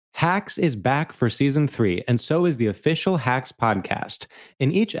Hacks is back for season 3, and so is the official Hacks podcast.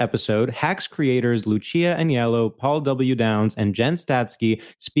 In each episode, Hacks creators Lucia Aniello, Paul W. Downs, and Jen Statsky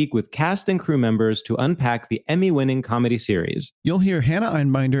speak with cast and crew members to unpack the Emmy-winning comedy series. You'll hear Hannah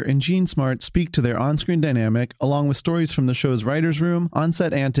Einbinder and Gene Smart speak to their on-screen dynamic, along with stories from the show's writer's room,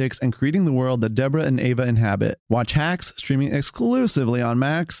 on-set antics, and creating the world that Deborah and Ava inhabit. Watch Hacks, streaming exclusively on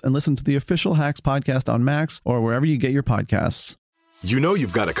Max, and listen to the official Hacks podcast on Max or wherever you get your podcasts. You know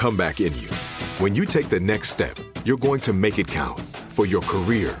you've got a comeback in you. When you take the next step, you're going to make it count. For your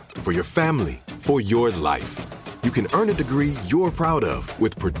career, for your family, for your life. You can earn a degree you're proud of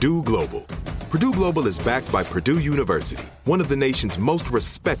with Purdue Global. Purdue Global is backed by Purdue University, one of the nation's most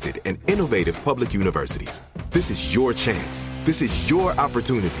respected and innovative public universities. This is your chance. This is your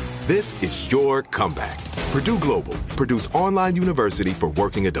opportunity. This is your comeback. Purdue Global, Purdue's online university for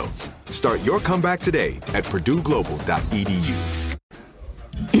working adults. Start your comeback today at purdueglobal.edu.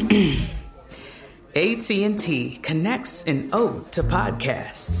 AT&T connects an ode to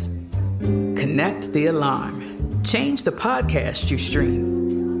podcasts. Connect the alarm. Change the podcast you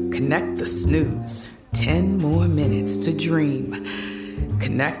stream. Connect the snooze. 10 more minutes to dream.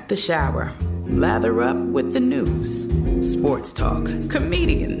 Connect the shower. Lather up with the news. Sports talk,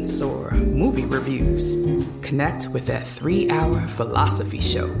 comedians, or movie reviews. Connect with that 3-hour philosophy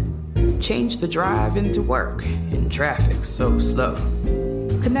show. Change the drive into work in traffic so slow.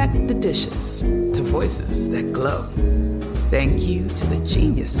 Connect the dishes to voices that glow. Thank you to the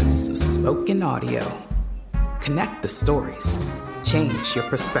geniuses of spoken audio. Connect the stories. Change your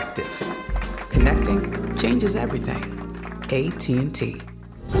perspective. Connecting changes everything. AT&T.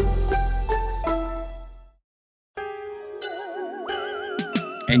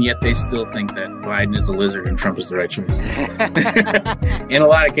 And yet they still think that Biden is a lizard and Trump is the right choice. In a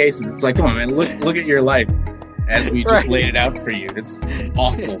lot of cases, it's like, come on, man, look at your life as we just laid it out for you. It's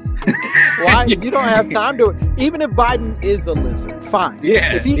awful. Why? You don't have time to, even if Biden is a lizard, fine.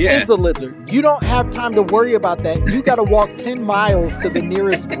 Yeah. If he is a lizard, you don't have time to worry about that. You got to walk 10 miles to the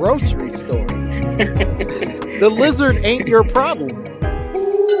nearest grocery store. The lizard ain't your problem.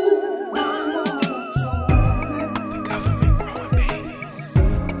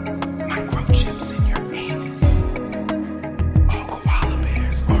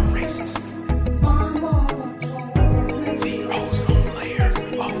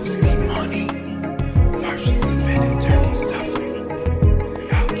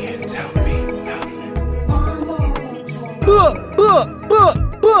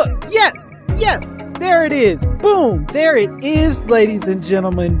 Yes, there it is. Boom, there it is, ladies and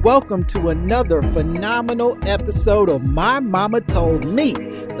gentlemen. Welcome to another phenomenal episode of My Mama Told Me,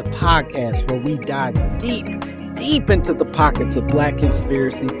 the podcast where we dive deep into the pockets of black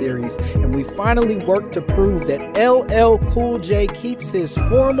conspiracy theories, and we finally work to prove that LL Cool J keeps his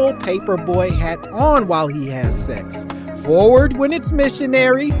formal paperboy hat on while he has sex. Forward when it's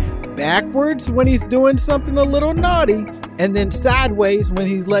missionary, backwards when he's doing something a little naughty, and then sideways when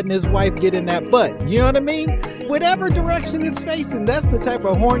he's letting his wife get in that butt. You know what I mean? Whatever direction it's facing, that's the type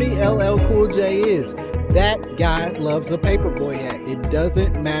of horny LL Cool J is. That guy loves a paperboy hat. It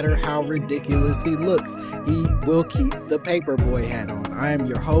doesn't matter how ridiculous he looks. He will keep the paperboy hat on. I am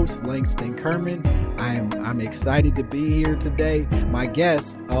your host, Langston Kerman. I'm excited to be here today. My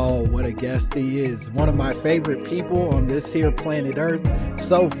guest, oh, what a guest he is. One of my favorite people on this here planet Earth.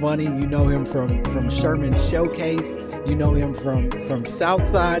 So funny. You know him from Sherman Showcase. You know him from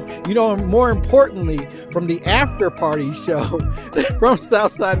Southside. You know him, more importantly, from the after party show from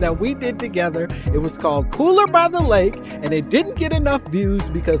Southside that we did together. It was called Cooler by the Lake, and it didn't get enough views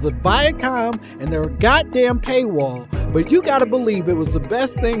because of Viacom and their goddamn paywall. But you gotta believe it was the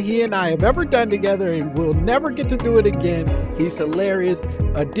best thing he and I have ever done together, and we'll never get to do it again. He's hilarious,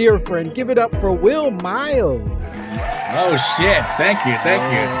 a dear friend. Give it up for Will Miles. Oh shit! Thank you.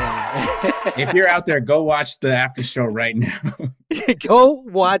 If you're out there, go watch the after show right now. Go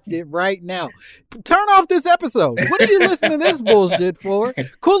watch it right now. Turn off this episode. What are you listening to this bullshit for?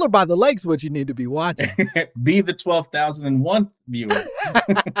 Cooler by the Lake's what you need to be watching. Be the 12,001th viewer.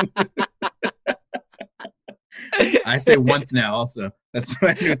 I say oneth now also. That's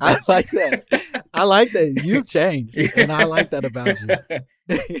what I like that. I like that. You've changed, and I like that about you.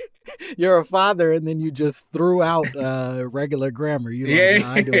 You're a father, and then you just threw out regular grammar. You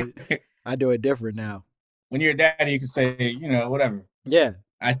like, no, I do it different now. When you're a daddy, you can say, whatever. Yeah.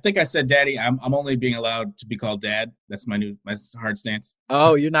 I think I said daddy. I'm only being allowed to be called dad. That's my hard stance.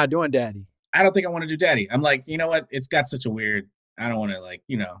 Oh, you're not doing daddy. I don't think I want to do daddy. I'm like, you know what? It's got such a weird, I don't want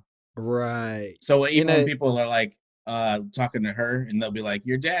to Right. So even when people are like, talking to her, and they'll be like,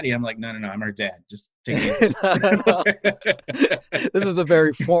 "Your daddy." I'm like, "No, I'm her dad. Just take it easy." No. This is a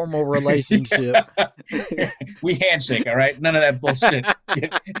very formal relationship. Yeah. We handshake, all right? None of that bullshit.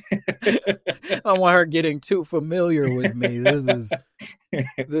 I don't want her getting too familiar with me. This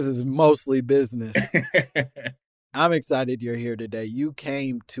is mostly business. I'm excited you're here today. You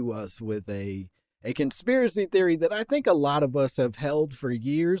came to us with a conspiracy theory that I think a lot of us have held for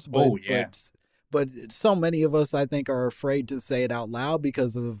years, but so many of us, I think, are afraid to say it out loud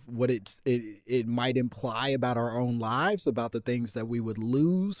because of what it might imply about our own lives, about the things that we would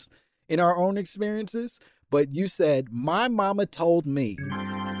lose in our own experiences. But you said, my mama told me.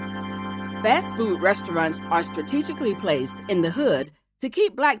 Fast food restaurants are strategically placed in the hood to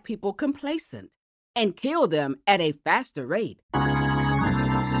keep Black people complacent and kill them at a faster rate.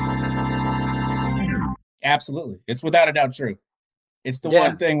 Absolutely. It's without a doubt true. It's the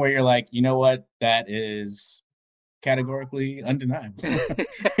one thing where you're like, you know what? That is categorically undeniable.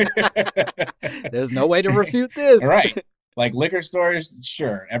 There's no way to refute this. Right. Like liquor stores,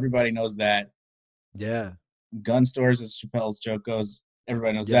 sure. Everybody knows that. Yeah. Gun stores, as Chappelle's joke goes,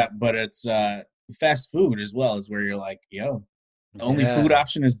 everybody knows that. But it's fast food as well is where you're like, yo, the only food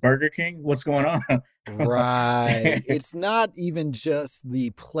option is Burger King? What's going on? Right. It's not even just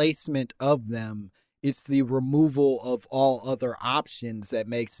the placement of them. It's the removal of all other options that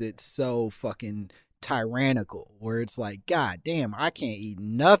makes it so fucking tyrannical, where it's like, God damn, I can't eat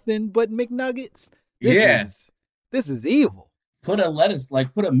nothing but McNuggets. This is evil. Put a lettuce,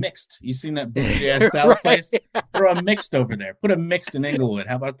 put a mixed. You seen that bougie ass salad place? Throw a mixed over there. Put a mixed in Inglewood.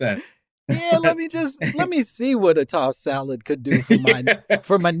 How about that? Yeah, let me see what a tossed salad could do for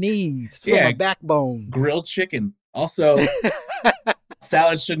my knees, for my backbone. Grilled chicken. Also,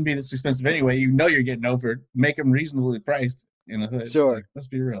 salads shouldn't be this expensive anyway. You know you're getting over. Make them reasonably priced in the hood. Sure. Let's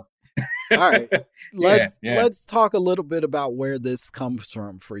be real. All right. Let's talk a little bit about where this comes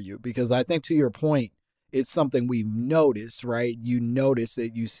from for you, because I think, to your point, it's something we've noticed, right? You notice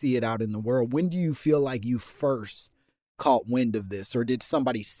it, you see it out in the world. When do you feel like you first caught wind of this, or did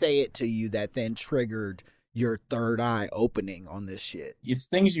somebody say it to you that then triggered your third eye opening on this shit? It's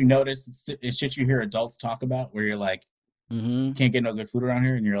things you notice. It's shit you hear adults talk about where you're like, can't get no good food around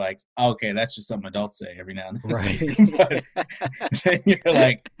here, and you're like, oh, okay, that's just something adults say every now and then. Right. But then you're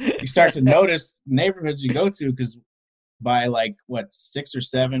like, you start to notice neighborhoods you go to, because by 6 or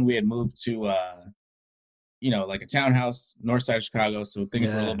 7, we had moved to like a townhouse north side of Chicago, so things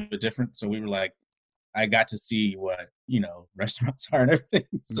were a little bit different. So we were like, I got to see what restaurants are and everything.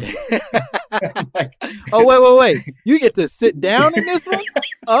 So, like, oh wait! You get to sit down in this one?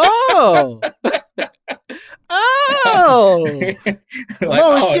 Oh.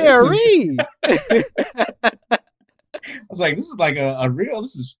 Chérie. I was like, this is like a real.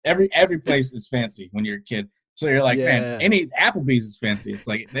 This is every place is fancy when you're a kid. So you're like, man, any Applebee's is fancy. It's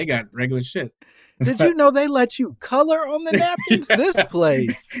like they got regular shit. Did you know they let you color on the napkins? This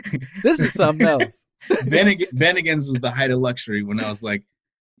place, this is something else. Bennigan's was the height of luxury when I was like,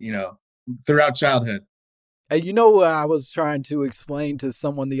 throughout childhood. And what I was trying to explain to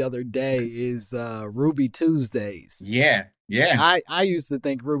someone the other day is Ruby Tuesdays. Yeah. I used to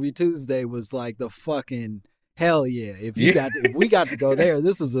think Ruby Tuesday was like the fucking hell yeah. If we got to go there,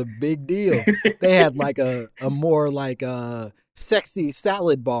 this was a big deal. They had like a more like sexy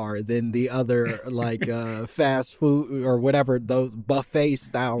salad bar than the other fast food or whatever, those buffet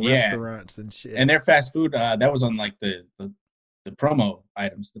style restaurants and shit. And their fast food that was on like the promo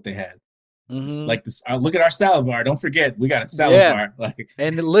items that they had. Mm-hmm. Like this, look at our salad bar. Don't forget, we got a salad bar.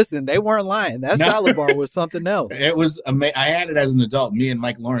 And listen, they weren't lying. That salad bar was something else. It was amazing. I had it as an adult. Me and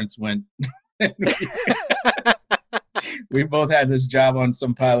Mike Lawrence went. We both had this job on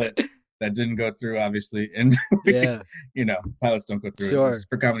some pilot that didn't go through, obviously, and pilots don't go through. Sure.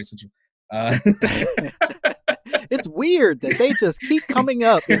 For Comedy Central. It's weird that they just keep coming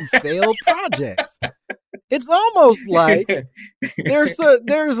up in failed projects. It's almost like there's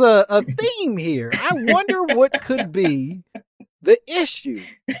a theme here. I wonder what could be the issue.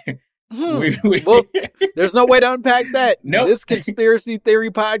 Well, there's no way to unpack that. Nope. This conspiracy theory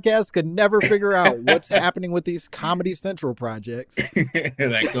podcast could never figure out what's happening with these Comedy Central projects.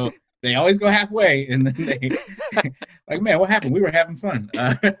 They always go halfway, and then they like, man, what happened? We were having fun.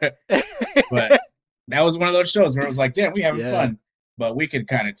 But that was one of those shows where it was like, damn, we having fun. But we could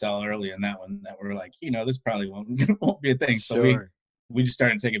kind of tell early in that one that we're like, this probably won't be a thing. So we just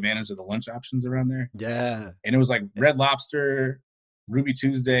started to take advantage of the lunch options around there. Yeah. And it was like Red Lobster, Ruby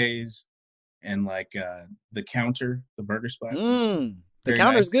Tuesdays, and like the Counter, the burger spot. The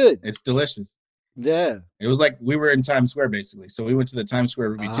Counter's good. It's delicious. Yeah. It was like we were in Times Square, basically. So we went to the Times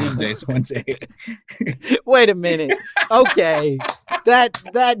Square Ruby Tuesdays one day. Wait a minute. Okay.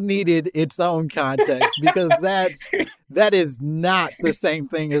 That needed its own context, because that is not the same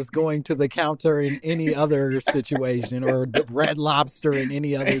thing as going to the counter in any other situation, or the Red Lobster in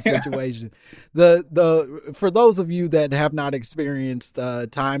any other situation. The for those of you that have not experienced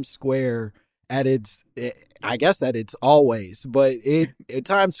Times Square at its, I guess at its always, but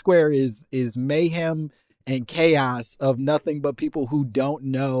Times Square is mayhem and chaos of nothing but people who don't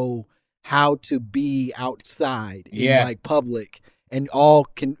know how to be outside in like public, and all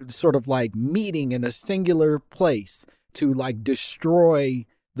can sort of like meeting in a singular place to like destroy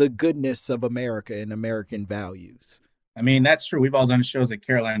the goodness of America and American values. I mean, that's true. We've all done shows at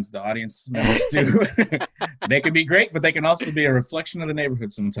Caroline's, the audience members too. They can be great, but they can also be a reflection of the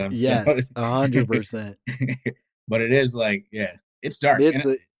neighborhood sometimes. Yes, 100%. But it is like, yeah, it's dark.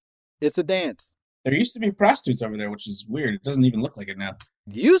 It's a dance. There used to be prostitutes over there, which is weird. It doesn't even look like it now.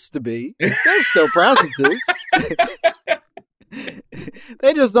 Used to be. There's still prostitutes.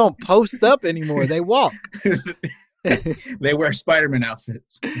 They just don't post up anymore. They walk. They wear Spider-Man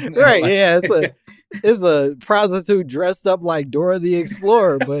outfits. Right, yeah. It's a prostitute dressed up like Dora the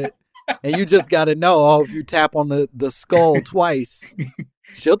Explorer, and you just got to know, if you tap on the skull twice,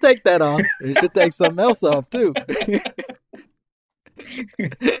 she'll take that off. And she'll take something else off, too.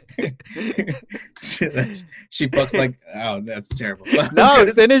 She fucks like, oh, that's terrible. No,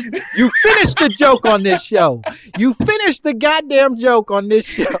 you finished the joke on this show. You finished the goddamn joke on this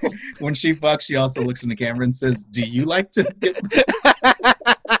show. When she fucks, she also looks in the camera and says, "Do you like to get?"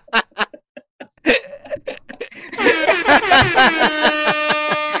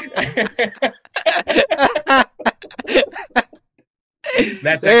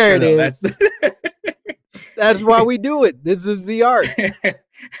 That's there extra, it is. That's why we do it. This is the art.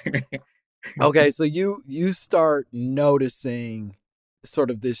 Okay, so you start noticing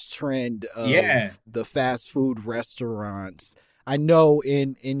sort of this trend of the fast food restaurants. I know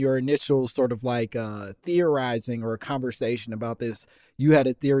in your initial sort of like theorizing or a conversation about this, you had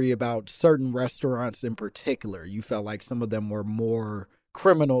a theory about certain restaurants in particular. You felt like some of them were more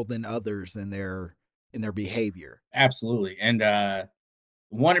criminal than others in their behavior. Absolutely. And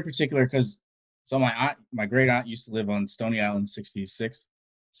one in particular, because my great aunt used to live on Stony Island 66.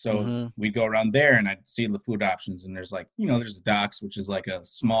 So we'd go around there and I'd see the food options. And there's like, there's Doc's, which is like a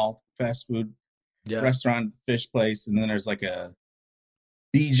small fast food restaurant, fish place. And then there's like a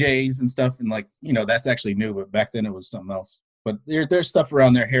BJ's and stuff. And like, that's actually new, but back then it was something else. But there's stuff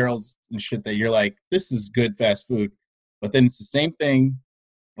around there, Harold's and shit, that you're like, this is good fast food. But then it's the same thing,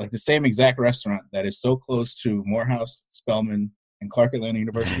 like the same exact restaurant that is so close to Morehouse, Spelman, and Clark Atlanta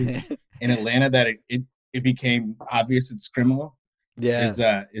University in Atlanta that it became obvious it's criminal. Is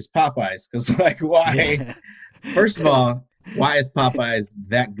Popeyes. Because like, why? Yeah. First of all, why is Popeyes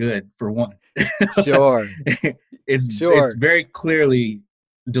that good, for one? Sure. It's very clearly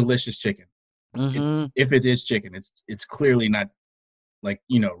delicious chicken. If it is chicken, it's clearly not like,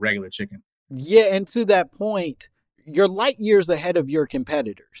 regular chicken. Yeah, and to that point, you're light years ahead of your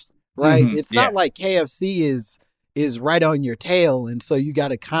competitors, right? It's not like KFC is right on your tail, and so you got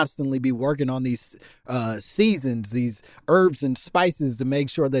to constantly be working on these seasons, these herbs and spices to make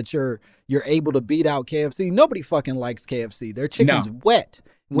sure that you're able to beat out KFC. Nobody fucking likes KFC. Their chicken's wet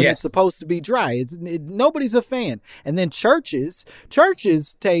when it's supposed to be dry. Nobody's a fan. And then Church's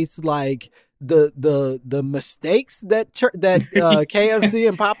taste like the mistakes that KFC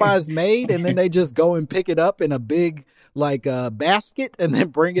and Popeyes made, and then they just go and pick it up in a big basket and then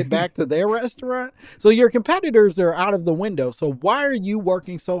bring it back to their restaurant. So your competitors are out of the window. So why are you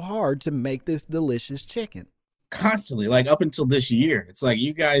working so hard to make this delicious chicken? Constantly, like up until this year, it's like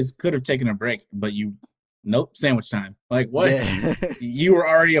you guys could have taken a break, but nope, sandwich time. Like what? Yeah. You were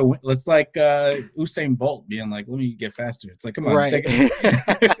already it's like Usain Bolt being like, let me get faster. It's like, come on, take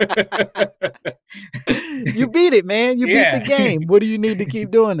it. You beat it, man. You beat the game. What do you need to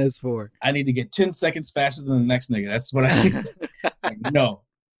keep doing this for? I need to get 10 seconds faster than the next nigga. That's what I need. Like, no.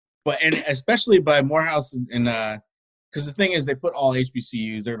 And especially by Morehouse and because the thing is, they put all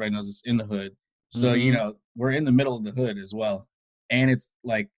HBCUs, everybody knows it's in the hood. So, we're in the middle of the hood as well. And it's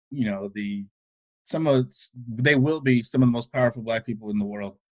like, they will be some of the most powerful black people in the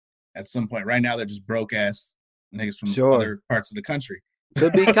world at some point. Right now, they're just broke ass niggas from other parts of the country.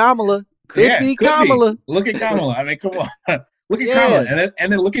 Could be Kamala. Could be Kamala. Look at Kamala. I mean, come on. Look at Kamala.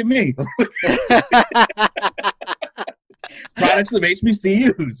 And then look at me. Products of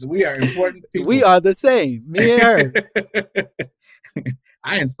HBCUs. We are important people. We are the same. Me and her.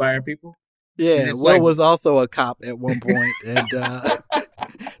 I inspire people. Yeah, Will was also a cop at one point, and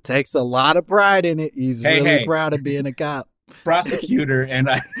takes a lot of pride in it. He's really proud of being a cop. Prosecutor, and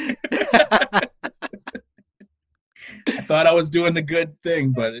I thought I was doing the good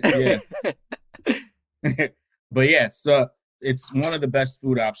thing, but yeah. But yeah, so it's one of the best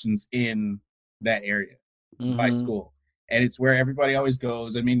food options in that area by school. And it's where everybody always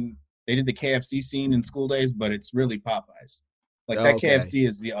goes. I mean, they did the KFC scene in school days, but it's really Popeyes. Like that KFC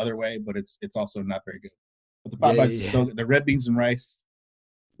is the other way, but it's also not very good. But the Popeyes is so good. The red beans and rice.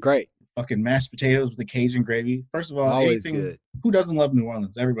 Great. Fucking mashed potatoes with the Cajun gravy. First of all, always anything, good. Who doesn't love New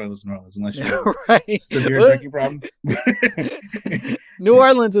Orleans? Everybody loves New Orleans, unless you have right. severe drinking problem. New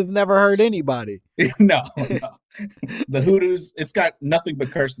Orleans has never hurt anybody. No. The Hoodoos, it's got nothing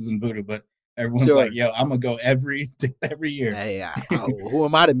but curses in voodoo, but everyone's like, yo, I'm gonna go every year. Hey, who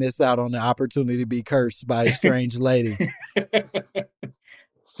am I to miss out on the opportunity to be cursed by a strange lady?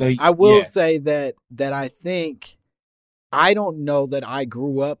 So I will say that I think, I don't know that I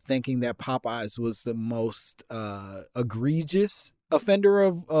grew up thinking that Popeyes was the most egregious offender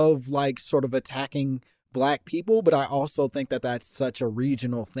of like sort of attacking Black people, but I also think that that's such a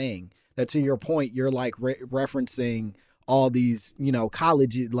regional thing. That, to your point, you're like referencing all these,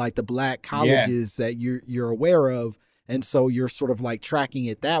 colleges, like the Black colleges that you're aware of. And so you're sort of like tracking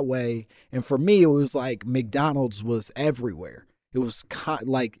it that way. And for me, it was like McDonald's was everywhere. It was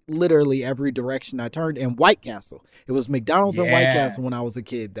like literally every direction I turned. And White Castle. It was McDonald's and White Castle when I was a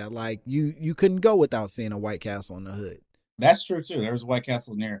kid, that like you couldn't go without seeing a White Castle in the hood. That's true too. There was a White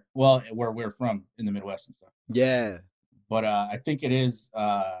Castle near, where we're from in the Midwest and stuff. Yeah. But I think it is,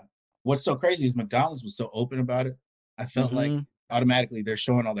 what's so crazy is McDonald's was so open about it. I felt like automatically they're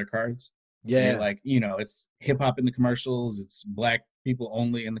showing all their cards. Yeah. So like, it's hip hop in the commercials. It's Black people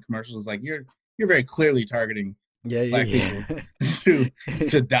only in the commercials. It's like, you're very clearly targeting Black people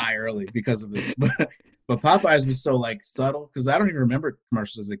to die early because of this. But Popeyes was so like subtle, because I don't even remember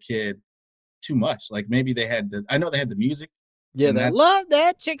commercials as a kid too much. Like maybe I know they had the music. Yeah, they love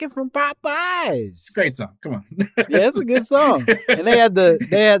that chicken from Popeyes. It's a great song. Come on. Yeah, it's a good song. And they had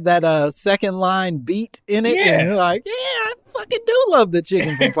that second line beat in it. Yeah. And you're like, yeah, I fucking do love the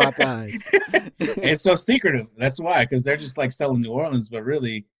chicken from Popeyes. It's so secretive. That's why, because they're just like selling New Orleans, but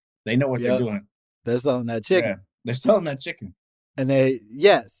really they know what they're doing. They're selling that chicken. Yeah, they're selling that chicken. And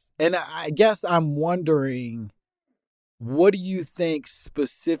and I guess I'm wondering, what do you think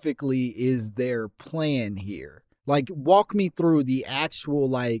specifically is their plan here? Like, walk me through the actual,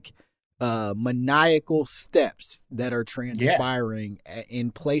 like, maniacal steps that are transpiring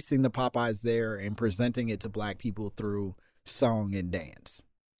in placing the Popeyes there and presenting it to Black people through song and dance.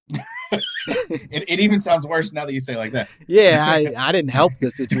 It even sounds worse now that you say it like that. Yeah, I didn't help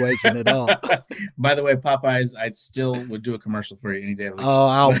the situation at all. By the way, Popeyes, I still would do a commercial for you any day of the week. Oh,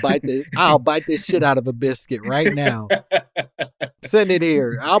 I'll bite this shit out of a biscuit right now. Send it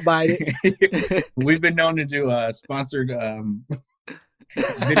here. I'll bite it. We've been known to do sponsored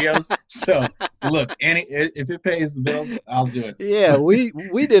videos. So look, if it pays the bills, I'll do it. Yeah,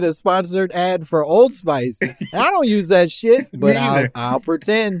 we did a sponsored ad for Old Spice. I don't use that shit, but I'll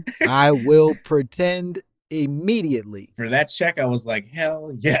pretend. I will pretend immediedely. For that check, I was like,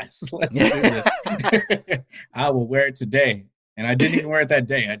 hell yes, let's do this. I will wear it today. And I didn't even wear it that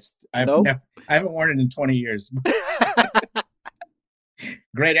day. I haven't worn it in 20 years.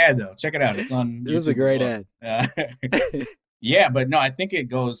 Great ad though. Check it out. It's on YouTube. It's a great ad. Yeah, but no, I think it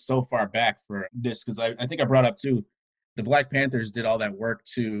goes so far back for this, because I think I brought up too, the Black Panthers did all that work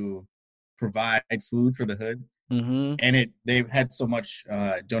to provide food for the hood. Mm-hmm. And they've had so much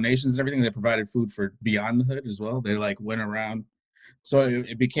donations and everything. They provided food for beyond the hood as well. They like went around. So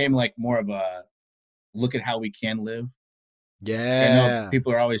it became like more of a look at how we can live. Yeah. I know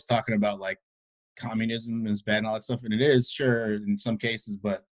people are always talking about like communism is bad and all that stuff. And it is, sure, in some cases,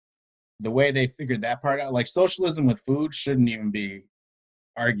 but the way they figured that part out, like socialism with food shouldn't even be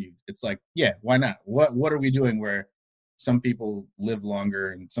argued. It's like, yeah, why not? What are we doing where some people live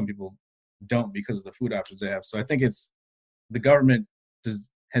longer and some people don't because of the food options they have? So I think it's the government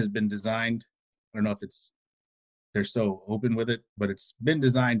has been designed. I don't know if they're so open with it, but it's been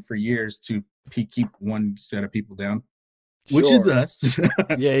designed for years to keep one set of people down. Which is us.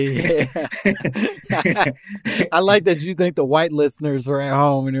 Yeah. I like that you think the white listeners were at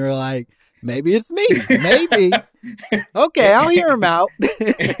home and you're like, maybe it's me. Maybe. Okay, I'll hear him out.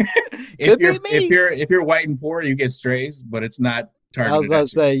 If you're white and poor, you get strays, but it's not targeted. I was about to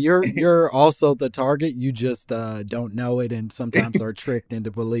say, you're also the target. You just don't know it, and sometimes are tricked into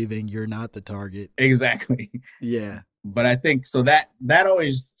believing you're not the target. Exactly. Yeah. But I think so that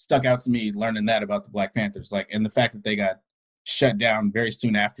always stuck out to me, learning that about the Black Panthers, like, and the fact that they got shut down very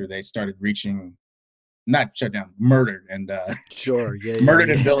soon after they started reaching not shut down, murdered and Sure, yeah, murdered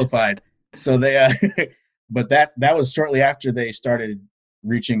yeah. and vilified. So they, but that was shortly after they started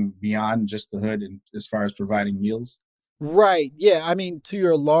reaching beyond just the hood and as far as providing meals. Right. Yeah. I mean, to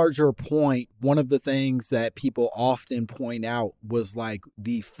your larger point, one of the things that people often point out was like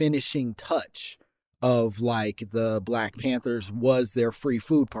the finishing touch of like the Black Panthers was their free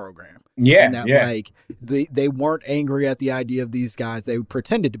food program. Yeah. And that like they weren't angry at the idea of these guys. They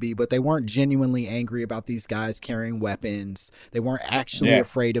pretended to be, but they weren't genuinely angry about these guys carrying weapons. They weren't actually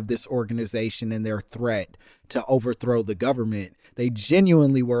afraid of this organization and their threat to overthrow the government. They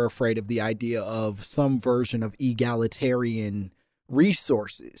genuinely were afraid of the idea of some version of egalitarian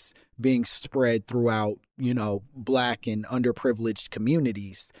resources being spread throughout, you know, Black and underprivileged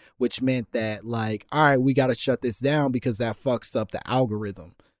communities, which meant that like, all right, we got to shut this down because that fucks up the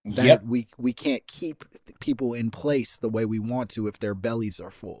algorithm. That we can't keep people in place the way we want to if their bellies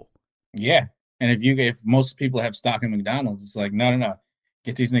are full. Yeah. And if most people have stock in McDonald's, it's like, no.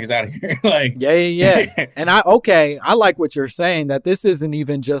 Get these niggas out of here. Like, yeah. And I like what you're saying, that this isn't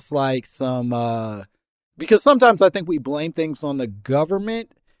even just like some, because sometimes I think we blame things on the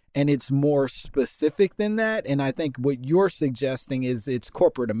government and it's more specific than that. And I think what you're suggesting is it's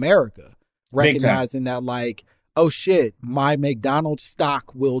corporate America recognizing that like, oh shit, my McDonald's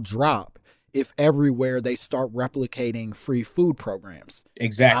stock will drop if everywhere they start replicating free food programs.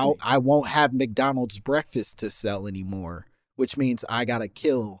 Exactly. I won't have McDonald's breakfast to sell anymore, which means I got to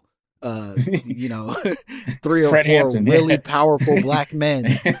kill, you know, 3 or Fred 4 Hampton, really powerful Black men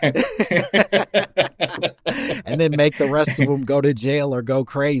and then make the rest of them go to jail or go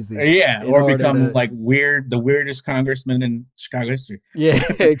crazy. Yeah. Or become like the weirdest congressman in Chicago history. Yeah,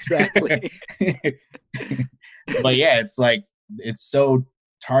 exactly. But yeah, it's like, it's so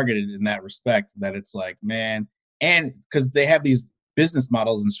targeted in that respect that it's like, man, and because they have these business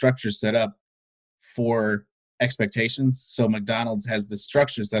models and structures set up for expectations. So McDonald's has this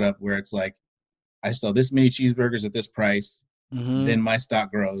structure set up where it's like, I sell this many cheeseburgers at this price, then my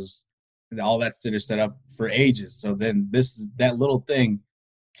stock grows. And all that shit is set up for ages. So then that little thing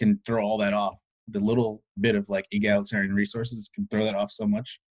can throw all that off. The little bit of like egalitarian resources can throw that off so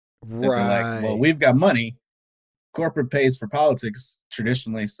much. That they're like, well, we've got money. Corporate pays for politics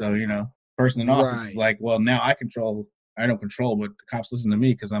traditionally. So, you know, person in office is like, well, now I don't control, but the cops listen to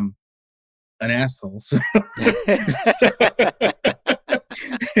me because I'm an asshole. So,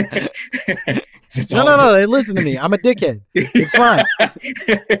 no, they listen to me. I'm a dickhead. It's fine.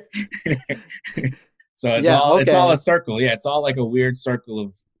 So it's all a circle. Yeah, it's all like a weird circle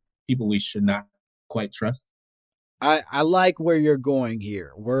of people we should not quite trust. I like where you're going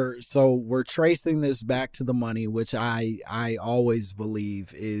here. We're tracing this back to the money, which I always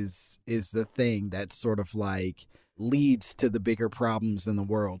believe is the thing that sort of like leads to the bigger problems in the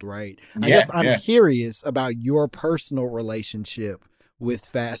world, right? I guess I'm curious about your personal relationship with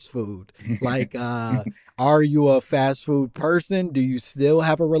fast food. Like, are you a fast food person? Do you still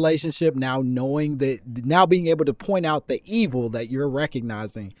have a relationship now, now being able to point out the evil that you're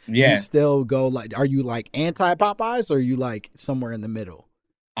recognizing? Yeah. You still go like, are you like anti Popeyes or are you like somewhere in the middle?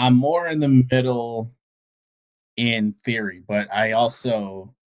 I'm more in the middle in theory, but I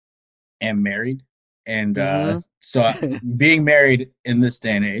also am married. And so being married in this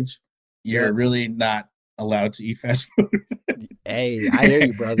day and age, you're really not allowed to eat fast food. Hey, I hear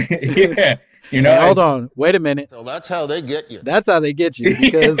you, brother. Yeah. You know, hey, hold on. Wait a minute. So that's how they get you. That's how they get you.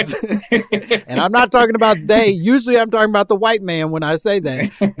 Because, and I'm not talking about they. Usually I'm talking about the white man when I say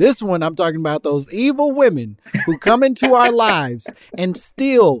that. This one, I'm talking about those evil women who come into our lives and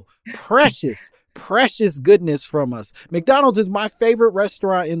steal precious goodness from us. McDonald's is my favorite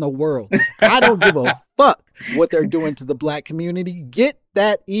restaurant in the world. I don't give a fuck what they're doing to the Black community. Get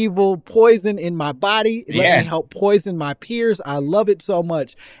that evil poison in my body. Let me help poison my peers. I love it so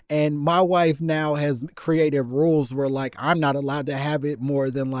much. And my wife now has created rules where like I'm not allowed to have it more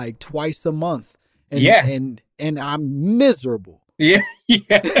than like twice a month. And I'm miserable. Yeah.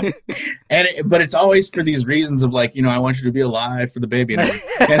 But it's always for these reasons of like, you know, I want you to be alive for the baby. And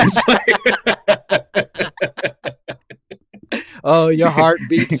it's like, oh, your heart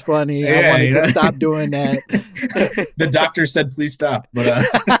beats funny. I wanted to stop doing that. The doctor said, please stop. But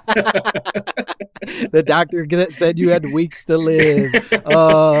the doctor said you had weeks to live.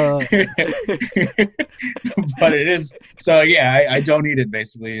 But it is. So, yeah, I don't eat it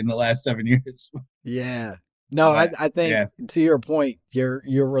basically in the last 7 years. Yeah. No, I think to your point, your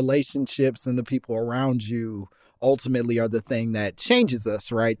relationships and the people around you ultimately are the thing that changes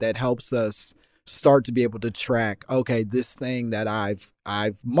us, right? That helps us start to be able to track, okay, this thing that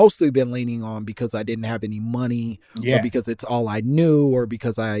I've mostly been leaning on because I didn't have any money or because it's all I knew or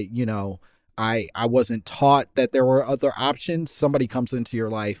because I I wasn't taught that there were other options. Somebody comes into your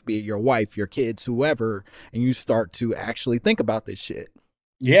life, be it your wife, your kids, whoever, and you start to actually think about this shit.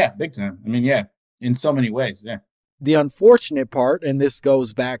 Yeah, big time. I mean, yeah, in so many ways. Yeah. The unfortunate part, and this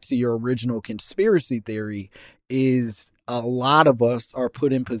goes back to your original conspiracy theory, is a lot of us are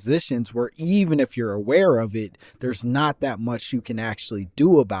put in positions where even if you're aware of it, there's not that much you can actually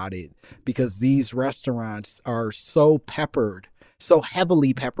do about it, because these restaurants are so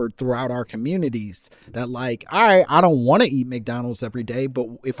heavily peppered throughout our communities that, like, I don't want to eat McDonald's every day, but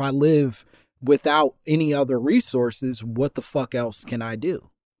if I live without any other resources, what the fuck else can I do?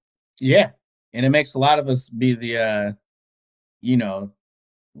 Yeah. And it makes a lot of us be the,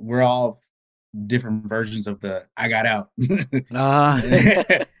 we're all different versions of the I got out.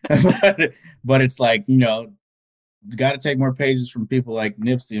 But it's like, you got to take more pages from people like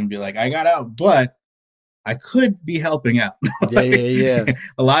Nipsey and be like, I got out, but I could be helping out. Yeah.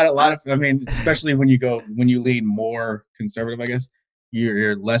 a lot of, I mean, especially when you lean more conservative, I guess,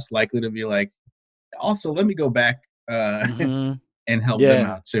 you're less likely to be like, also, let me go back and help them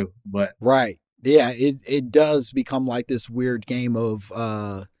out too. But right. Yeah, it does become like this weird game of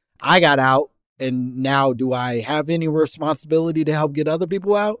I got out, and now do I have any responsibility to help get other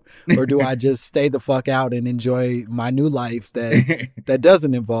people out, or do I just stay the fuck out and enjoy my new life that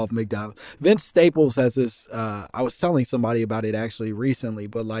doesn't involve McDonald's? Vince Staples has this, I was telling somebody about it actually recently,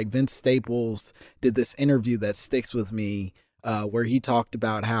 but like Vince Staples did this interview that sticks with me, where he talked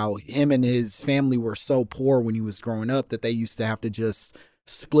about how him and his family were so poor when he was growing up that they used to have to just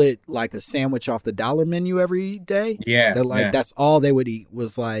split like a sandwich off the dollar menu every day. Yeah. That's all they would eat,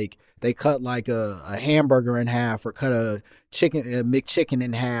 was like they cut like a hamburger in half or cut a McChicken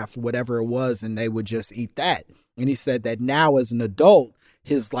in half, whatever it was, and they would just eat that. And he said that now as an adult,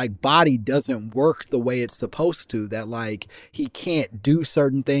 his like body doesn't work the way it's supposed to, that like he can't do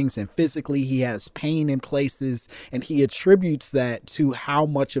certain things, and physically he has pain in places, and he attributes that to how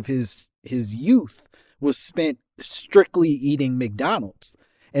much of his youth was spent strictly eating McDonald's.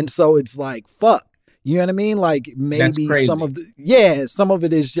 And so it's like, fuck, you know what I mean? Like maybe some of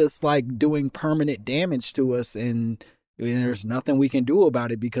it is just like doing permanent damage to us, and there's nothing we can do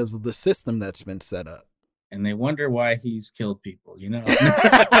about it because of the system that's been set up. And they wonder why he's killed people,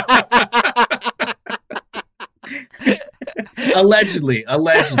 Allegedly.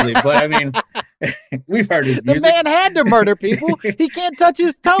 But I mean, we've heard his music. The man had to murder people. He can't touch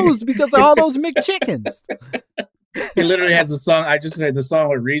his toes because of all those McChickens. He literally has a song. I just heard the song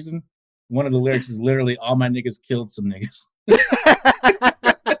with Reason. One of the lyrics is literally, all my niggas killed some niggas.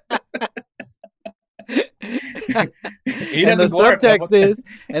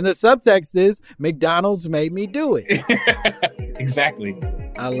 And the subtext is McDonald's made me do it. Exactly.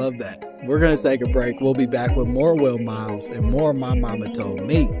 I love that. We're going to take a break. We'll be back with more Will Miles and more My Mama Told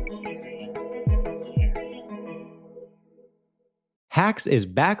Me. Hacks is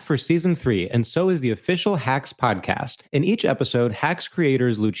back for season 3, and so is the official Hacks podcast. In each episode, Hacks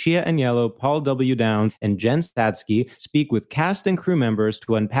creators Lucia Aniello, Paul W. Downs, and Jen Statsky speak with cast and crew members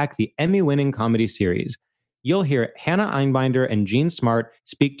to unpack the Emmy-winning comedy series. You'll hear Hannah Einbinder and Jean Smart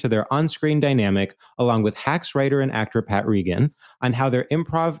speak to their on-screen dynamic, along with Hacks writer and actor Pat Regan, on how their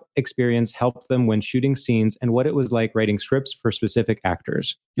improv experience helped them when shooting scenes and what it was like writing scripts for specific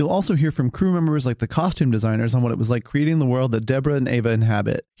actors. You'll also hear from crew members like the costume designers on what it was like creating the world that Deborah and Ava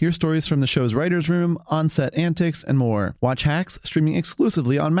inhabit. Hear stories from the show's writer's room, on-set antics, and more. Watch Hacks streaming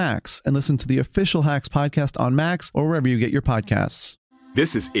exclusively on Max, and listen to the official Hacks podcast on Max or wherever you get your podcasts.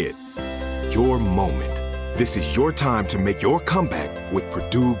 This is it. Your moment. This is your time to make your comeback with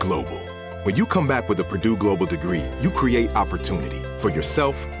Purdue Global. When you come back with a Purdue Global degree, you create opportunity for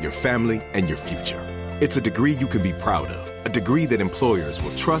yourself, your family, and your future. It's a degree you can be proud of, a degree that employers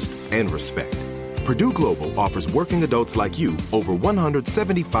will trust and respect. Purdue Global offers working adults like you over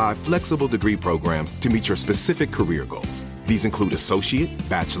 175 flexible degree programs to meet your specific career goals. These include associate,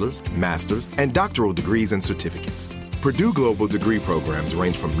 bachelor's, master's, and doctoral degrees and certificates. Purdue Global degree programs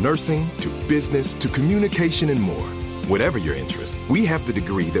range from nursing to business to communication and more. Whatever your interest, we have the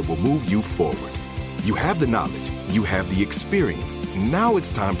degree that will move you forward. You have the knowledge, you have the experience. Now it's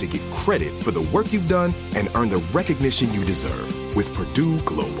time to get credit for the work you've done and earn the recognition you deserve with Purdue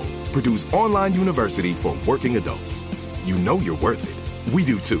Global, Purdue's online university for working adults. You know you're worth it. We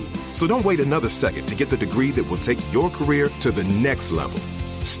do too. So don't wait another second to get the degree that will take your career to the next level.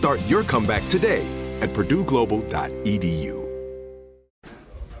 Start your comeback today at purdueglobal.edu.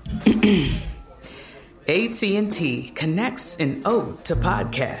 AT&T connects an ode to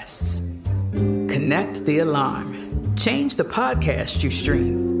podcasts. Connect the alarm. Change the podcast you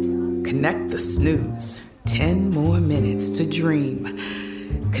stream. Connect the snooze. 10 more minutes to dream.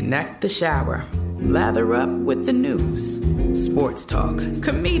 Connect the shower. Lather up with the news, sports talk,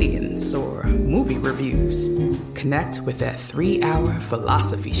 comedians, or movie reviews. Connect with that 3-hour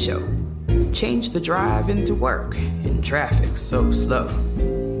philosophy show. Change the drive into work in traffic so slow.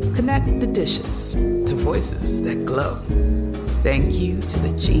 Connect the dishes to voices that glow. Thank you to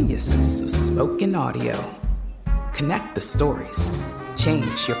the geniuses of spoken audio. Connect the stories.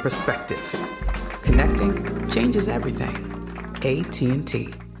 Change your perspective. Connecting changes everything.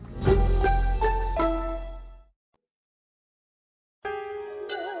 AT&T.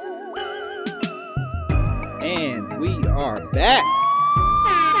 And we are back.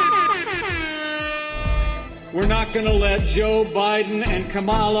 We're not going to let Joe Biden and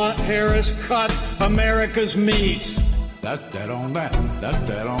Kamala Harris cut America's meat. That's dead on that. That's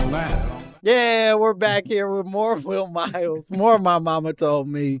dead on that. Yeah, we're back here with more Will Miles, more My Mama Told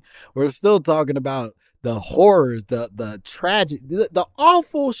Me. We're still talking about the horrors, the tragic, the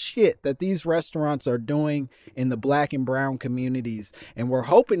awful shit that these restaurants are doing in the Black and brown communities. And we're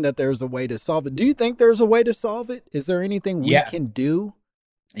hoping that there's a way to solve it. Do you think there's a way to solve it? Is there anything we can do?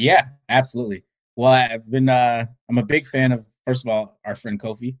 Yeah, absolutely. Well, I'm a big fan of, first of all, our friend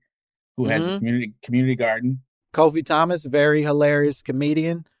Kofi, who has a community garden. Kofi Thomas, very hilarious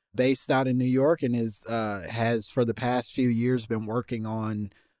comedian based out in New York, and has for the past few years been working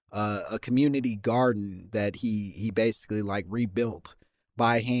on a community garden that he basically like rebuilt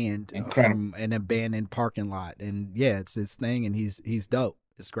by hand from an abandoned parking lot. And yeah, it's his thing, and he's dope.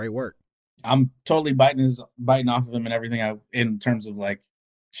 It's great work. I'm totally biting off of him and everything in terms of like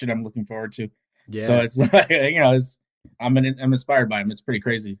shit I'm looking forward to. Yeah. So it's like, I'm inspired by him. It's pretty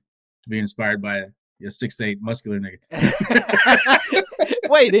crazy to be inspired by a 6'8" muscular nigga.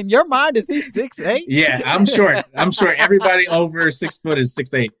 Wait, in your mind, is he 6'8"? Yeah, I'm short. Everybody over 6 foot is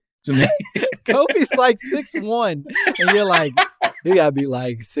 6'8" to me. Kobe's like 6'1", and you're like, he gotta be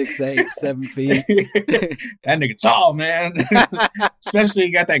like 6'8", 7 feet. That nigga tall, man. Especially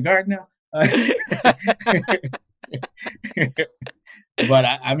you got that guard now. But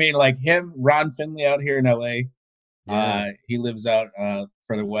I mean, like him, Ron Finley out here in LA. Yeah. He lives out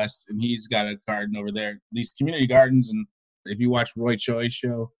further west, and he's got a garden over there. These community gardens, and if you watch Roy Choi's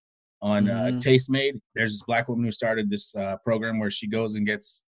show on Tastemade, there's this Black woman who started this program where she goes and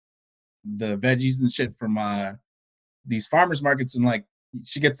gets the veggies and shit from these farmers markets, and like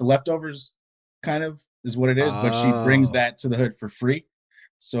she gets the leftovers, kind of is what it is, but she brings that to the hood for free.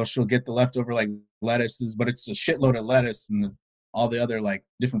 So she'll get the leftover like lettuces, but it's a shitload of lettuce and all the other like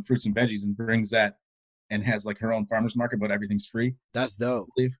different fruits and veggies, and brings that and has like her own farmer's market, but everything's free. That's dope.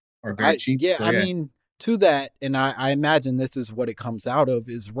 I believe, or very cheap. Yeah, so, I mean, to that, and I imagine this is what it comes out of,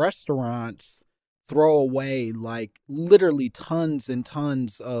 is restaurants throw away like literally tons and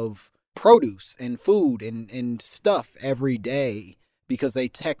tons of produce and food and stuff every day because they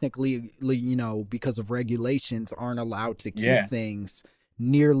technically, because of regulations, aren't allowed to keep things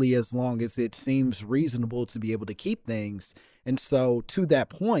nearly as long as it seems reasonable to be able to keep things. And so to that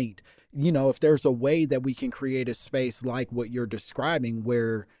point, if there's a way that we can create a space like what you're describing,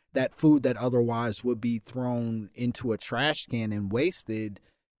 where that food that otherwise would be thrown into a trash can and wasted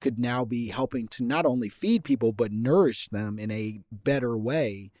could now be helping to not only feed people, but nourish them in a better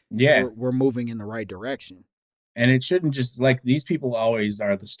way. Yeah. We're moving in the right direction. And it shouldn't just like, these people always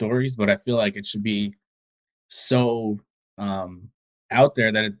are the stories, but I feel like it should be so out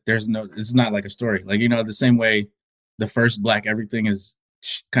there that it's not like a story. Like, the same way the first Black Everything is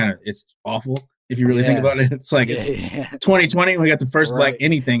it's awful. If you really think about it, it's like it's 2020. We got the first Black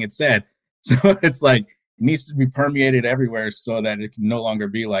Anything, it's sad. So it's like, it needs to be permeated everywhere so that it can no longer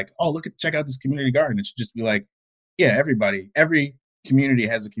be like, oh, check out this community garden. It should just be like, yeah, every community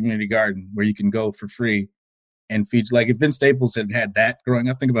has a community garden where you can go for free and feed. Like if Vince Staples had that growing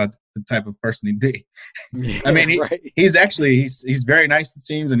up, think about the type of person he'd be. I mean, he's very nice, it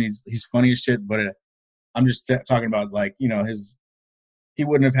seems, and he's funny as shit. But I'm just talking about like, he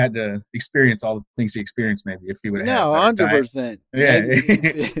wouldn't have had to experience all the things he experienced maybe if he would have. No, 100%. Yeah.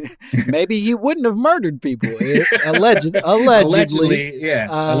 Maybe he wouldn't have murdered people. Allegedly. Yeah.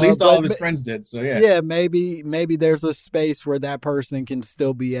 At least all of his friends did. So yeah. Yeah, maybe there's a space where that person can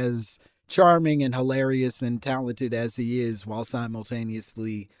still be as charming and hilarious and talented as he is, while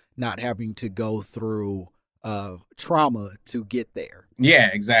simultaneously not having to go through trauma to get there. Yeah,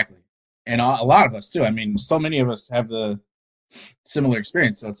 exactly. And a lot of us too. I mean, so many of us have the similar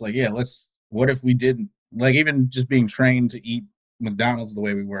experience. So it's like, yeah, what if we didn't, like, even just being trained to eat McDonald's the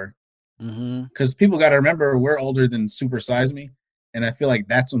way we were? Because people got to remember, we're older than Super Size Me. And I feel like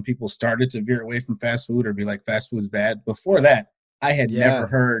that's when people started to veer away from fast food or be like, fast food is bad. Before that, I had never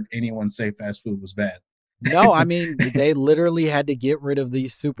heard anyone say fast food was bad. No, I mean, they literally had to get rid of the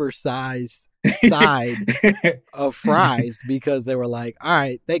supersized side of fries because they were like, all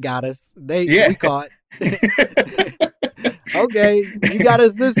right, they got us. We caught. Okay, you got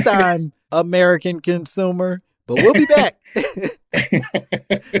us this time, American consumer, but we'll be back.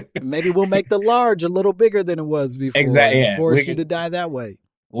 Maybe we'll make the large a little bigger than it was before. Exactly. Yeah. Force you to die that way.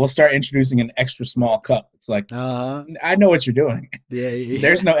 We'll start introducing an extra small cup. It's like, I know what you're doing. Yeah.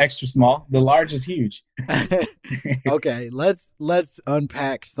 There's no extra small. The large is huge. Okay, let's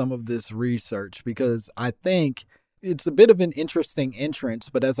unpack some of this research because I think it's a bit of an interesting entrance,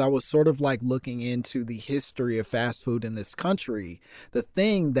 but as I was sort of like looking into the history of fast food in this country, the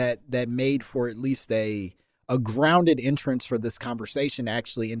thing that made for at least a grounded entrance for this conversation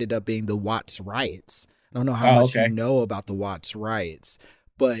actually ended up being the Watts riots. I don't know how much you know about the Watts riots,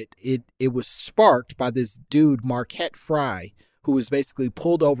 but it was sparked by this dude, Marquette Frye, who was basically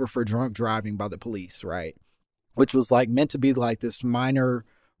pulled over for drunk driving by the police, right? Which was like meant to be like this minor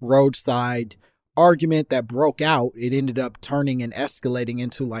roadside argument that broke out. It ended up turning and escalating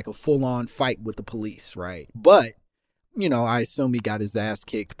into like a full-on fight with the police, right? But, you know, I assume he got his ass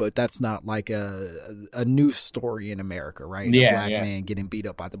kicked, but that's not like a news story in America, right? Yeah, a black man getting beat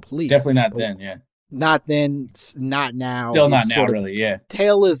up by the police. Definitely not then, yeah. Not then, not now. Still not now, really, yeah.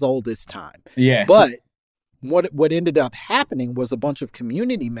 Tale as old as time. Yeah. But what ended up happening was a bunch of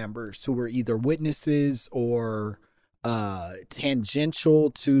community members who were either witnesses or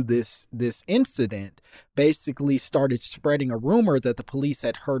tangential to this incident basically started spreading a rumor that the police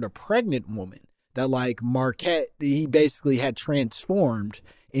had heard a pregnant woman, that like Marquette, he basically had transformed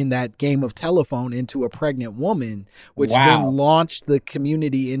in that game of telephone into a pregnant woman, which then launched the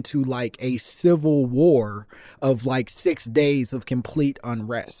community into like a civil war of like 6 days of complete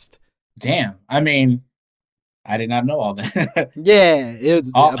unrest. Damn. I mean, I did not know all that. Yeah,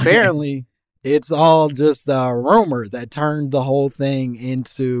 it's apparently it's all just a rumor that turned the whole thing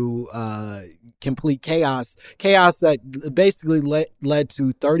into complete chaos. Chaos that basically led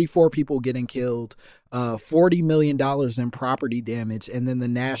to 34 people getting killed, $40 million in property damage, and then the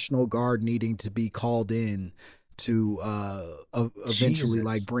National Guard needing to be called in to eventually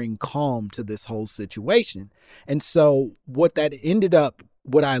like bring calm to this whole situation. And so what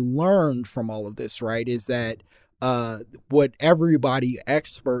I learned from all of this, right, is that what everybody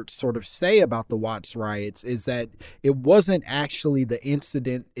experts sort of say about the Watts riots is that it wasn't actually the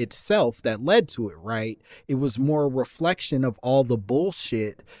incident itself that led to it, right? It was more a reflection of all the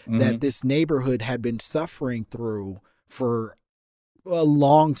bullshit that this neighborhood had been suffering through for a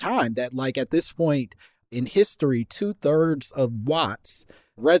long time. That like at this point in history, 2/3 of Watts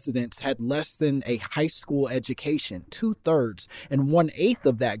residents had less than a high school education, 2/3, and 1/8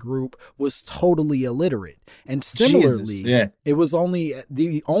 of that group was totally illiterate. And similarly, it was only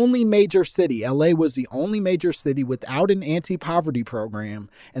the only major city, LA was the only major city without an anti-poverty program,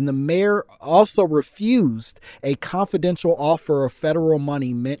 and the mayor also refused a confidential offer of federal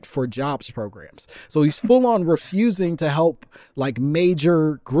money meant for jobs programs. So he's full on refusing to help like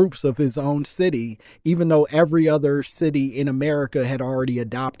major groups of his own city, even though every other city in America had already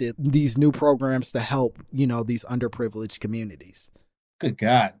adopted these new programs to help, you know, these underprivileged communities. Good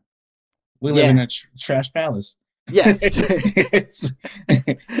God. We live in a trash palace. Yes. Good,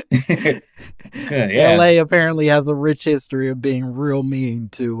 yeah. LA apparently has a rich history of being real mean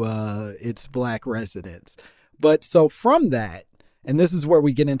to its black residents. But so from that, and this is where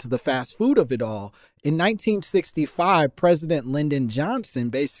we get into the fast food of it all. In 1965, President Lyndon Johnson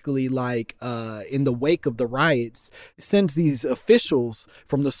basically like in the wake of the riots sends these officials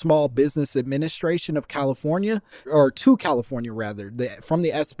from the Small Business Administration of California, or to California rather, from the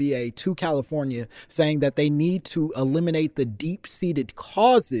SBA to California, saying that they need to eliminate the deep-seated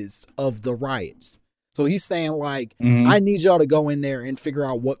causes of the riots. So he's saying like, I need y'all to go in there and figure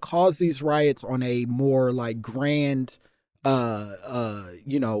out what caused these riots on a more like grand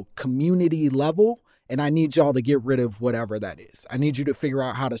community level, and I need y'all to get rid of whatever that is. I need you to figure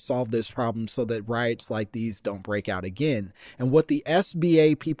out how to solve this problem so that riots like these don't break out again. And what the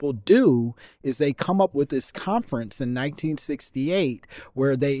SBA people do is they come up with this conference in 1968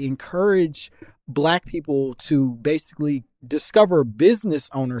 where they encourage black people to basically discover business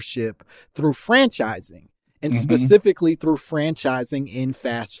ownership through franchising, and specifically through franchising in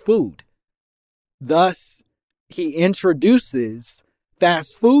fast food. Thus, he introduces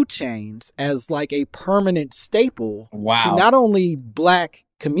fast food chains as like a permanent staple to not only black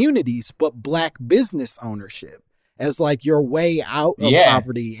communities, but black business ownership as like your way out of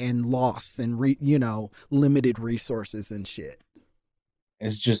poverty and loss and, limited resources and shit.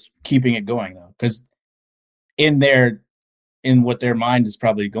 It's just keeping it going though. Because in what their mind is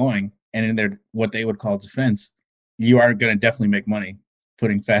probably going, and in their what they would call defense, you are going to definitely make money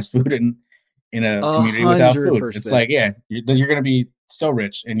putting fast food in a community without food. It's like, yeah, you're going to be so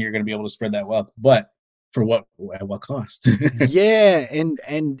rich and you're going to be able to spread that wealth, but for at what cost? Yeah,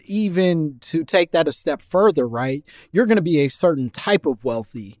 and even to take that a step further, right? You're going to be a certain type of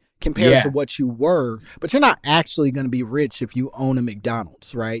wealthy compared to what you were, but you're not actually going to be rich if you own a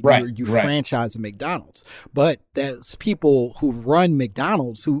McDonald's, right? You franchise a McDonald's. But there's people who run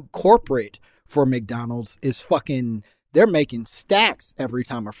McDonald's, who corporate for McDonald's is fucking, they're making stacks every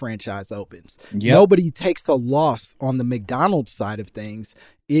time a franchise opens. Yep. Nobody takes a loss on the McDonald's side of things.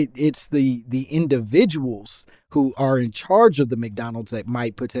 It's the individuals who are in charge of the McDonald's that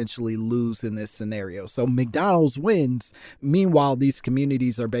might potentially lose in this scenario. So McDonald's wins. Meanwhile, these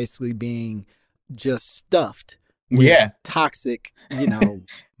communities are basically being just stuffed with toxic,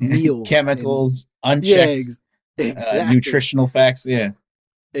 meals. Chemicals, unchecked, nutritional facts. Yeah,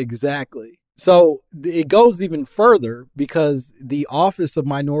 exactly. So it goes even further because the Office of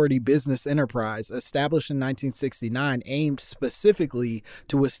Minority Business Enterprise, established in 1969, aimed specifically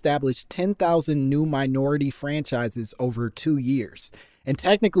to establish 10,000 new minority franchises over 2 years. And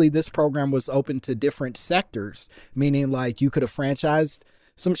technically, this program was open to different sectors, meaning like you could have franchised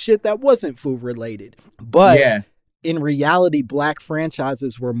some shit that wasn't food related. But in reality, Black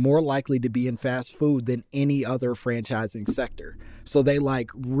franchises were more likely to be in fast food than any other franchising sector. So they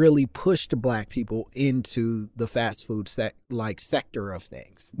like really pushed Black people into the fast food sector of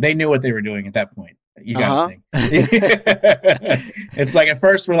things. They knew what they were doing at that point. You got to think. It's like at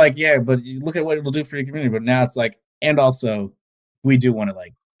first we're like, yeah, but look at what it'll do for your community. But now it's like, and also we do want to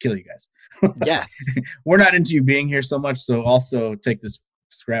like kill you guys. Yes. We're not into you being here so much. So also take this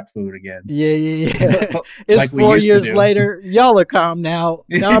scrap food again. Yeah. It's like 4 years later. Y'all are calm now.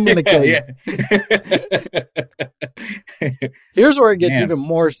 Now I'm gonna kill you. Here's where it gets even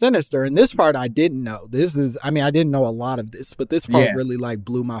more sinister. And this part I didn't know. I didn't know a lot of this, but this part really like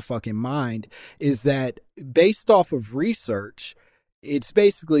blew my fucking mind. Is that based off of research, it's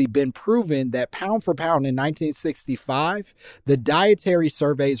basically been proven that pound for pound in 1965, the dietary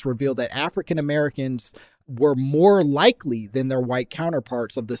surveys revealed that African Americans were more likely than their white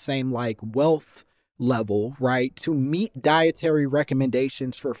counterparts of the same like wealth level, right, to meet dietary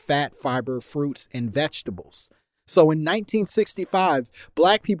recommendations for fat, fiber, fruits, and vegetables. So in 1965,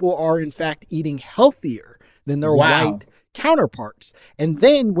 Black people are in fact eating healthier than their white counterparts. And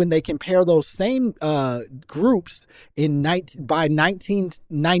then when they compare those same groups by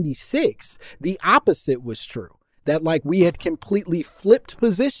 1996, the opposite was true. That like we had completely flipped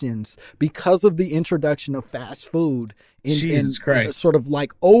positions because of the introduction of fast food in sort of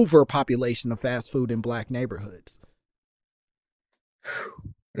like overpopulation of fast food in Black neighborhoods.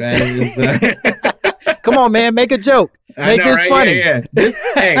 That is come on, man, make a joke. Make this funny. Yeah.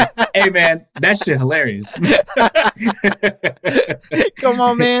 Hey, man, that shit hilarious. Come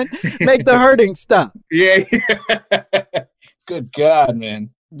on, man, make the hurting stop. Yeah. Good God,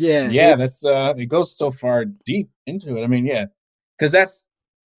 man. Yeah, that's it goes so far deep into it. I mean, because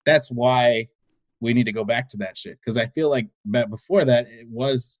that's why we need to go back to that shit. Because I feel like before that it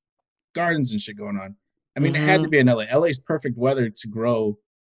was gardens and shit going on. I mean, it had to be in LA. LA's perfect weather to grow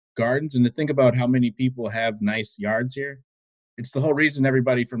gardens, and to think about how many people have nice yards here. It's the whole reason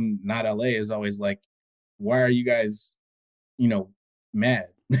everybody from not LA is always like, why are you guys, mad?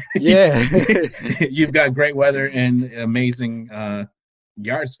 Yeah, you've got great weather and amazing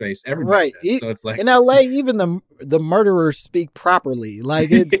yard space, everybody does. So it's like in LA, even the murderers speak properly. Like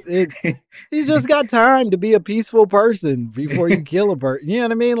it's you just got time to be a peaceful person before you kill a person. You know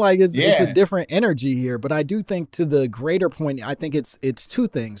what I mean? Like it's a different energy here. But I do think, to the greater point, I think it's two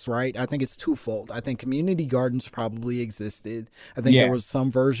things, right? I think it's twofold. I think community gardens probably existed. I think there was some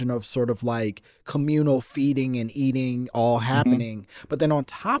version of sort of like communal feeding and eating all happening. But then on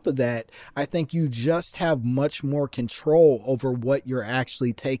top of that, I think you just have much more control over what you're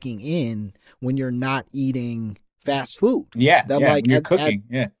actually taking in when you're not eating fast food. Like you're cooking.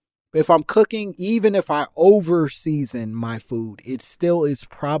 If I'm cooking, even if I over season my food, it still is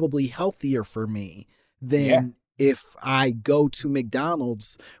probably healthier for me than if I go to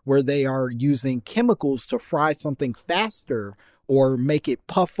McDonald's where they are using chemicals to fry something faster or make it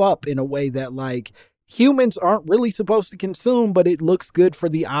puff up in a way that like humans aren't really supposed to consume, but it looks good for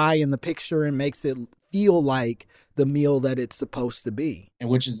the eye and the picture and makes it feel like the meal that it's supposed to be. And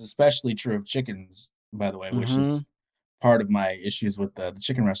which is especially true of chickens, by the way, which is part of my issues with the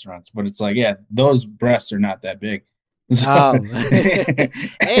chicken restaurants. But it's like, those breasts are not that big. Oh.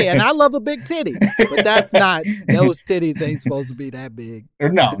 Hey, and I love a big titty, but those titties ain't supposed to be that big. Or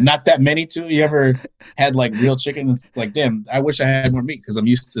no, not that many too. You ever had like real chicken? It's like, damn, I wish I had more meat because I'm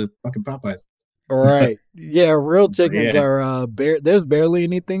used to fucking Popeyes. Right. Yeah, real chickens are there's barely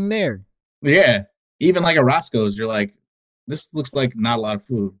anything there. Yeah. Even like a Roscoe's, you're like, this looks like not a lot of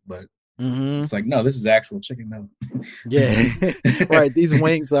food, but it's like, no, this is actual chicken though. Yeah. Right. These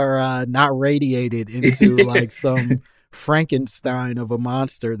wings are not radiated into like some Frankenstein of a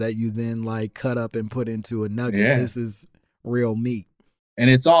monster that you then like cut up and put into a nugget. Yeah. This is real meat. And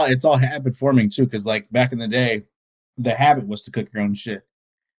it's all habit forming too, because like back in the day, the habit was to cook your own shit.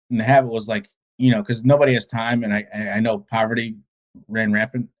 And the habit was like, you know, because nobody has time, and I know poverty ran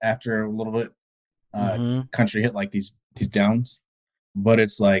rampant after a little bit. Country hit like these downs, but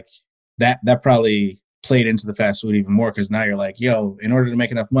it's like that probably played into the fast food even more, because now you're like, yo, in order to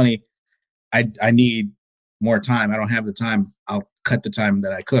make enough money, I need more time. I don't have the time. I'll cut the time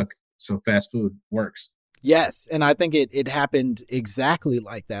that I cook. So fast food works. Yes, and I think it happened exactly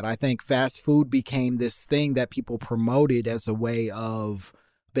like that. I think fast food became this thing that people promoted as a way of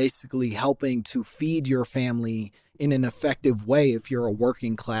basically helping to feed your family in an effective way if you're a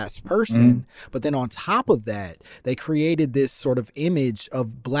working class person. But then on top of that, they created this sort of image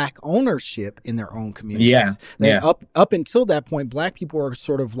of Black ownership in their own communities. Up until that point, Black people are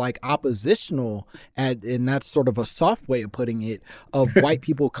sort of like oppositional and that's sort of a soft way of putting it, of white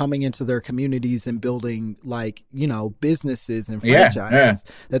people coming into their communities and building like, you know, businesses and franchises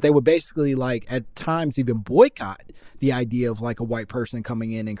that they would basically like at times even boycott the idea of like a white person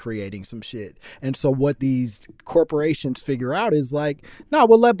coming in and creating some shit. And so what these corporations figure out is like, no,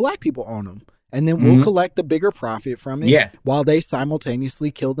 we'll let Black people own them. And then we'll collect the bigger profit from it while they simultaneously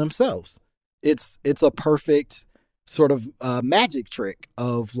kill themselves. It's a perfect sort of magic trick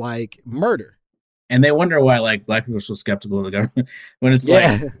of like murder. And they wonder why like Black people are so skeptical of the government when it's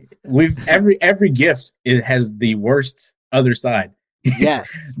like every gift has the worst other side.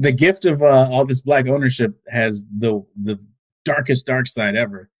 Yes. The gift of all this Black ownership has the darkest dark side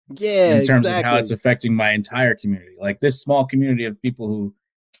ever. Yeah, in terms of how it's affecting my entire community. Like this small community of people who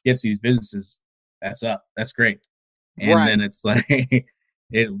gets these businesses, that's great. And then it's like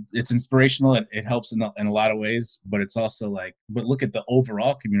it's inspirational. It helps in a lot of ways, but it's also like, but look at the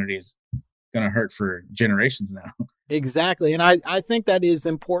overall community is going to hurt for generations now. Exactly. And I think that is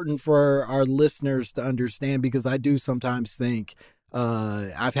important for our listeners to understand, because I do sometimes think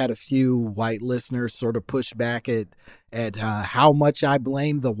I've had a few white listeners sort of push back at how much I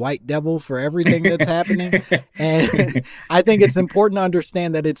blame the white devil for everything that's happening. And I think it's important to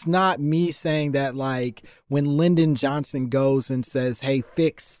understand that it's not me saying that, like, when Lyndon Johnson goes and says, hey,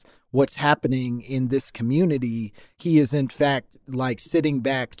 fix what's happening in this community, he is in fact like sitting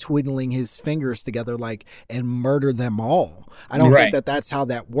back, twiddling his fingers together, like, and murder them all. I don't think that that's how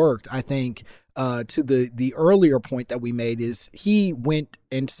that worked. I think to the earlier point that we made is he went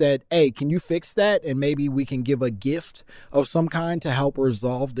and said, hey, can you fix that? And maybe we can give a gift of some kind to help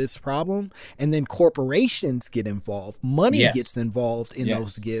resolve this problem. And then corporations get involved. Money gets involved in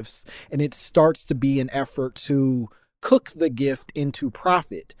those gifts. And it starts to be an effort to cook the gift into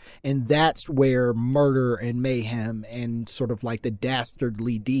profit. And that's where murder and mayhem and sort of like the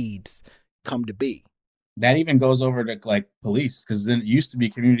dastardly deeds come to be. That even goes over to like police, because then it used to be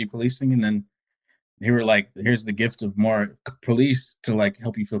community policing, and then they were like, here's the gift of more police to like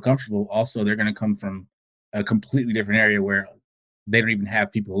help you feel comfortable. Also, they're going to come from a completely different area where they don't even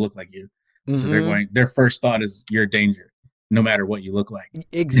have people who look like you. So their first thought is you're a danger, no matter what you look like.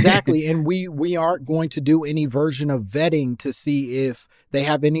 Exactly. And we aren't going to do any version of vetting to see if they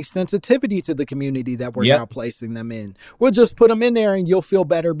have any sensitivity to the community that we're now placing them in. We'll just put them in there and you'll feel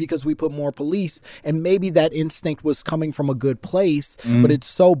better because we put more police. And maybe that instinct was coming from a good place, but it's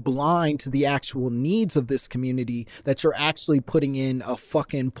so blind to the actual needs of this community that you're actually putting in a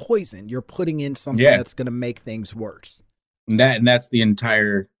fucking poison. You're putting in something that's going to make things worse. And that's the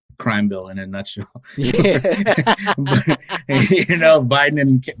entire crime bill in a nutshell. Yeah. But, you know,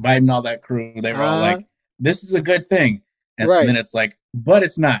 Biden, all that crew, they were all like, this is a good thing. And then it's like, but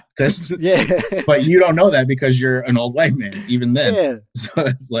it's not, because but you don't know that because you're an old white man even then. Yeah. So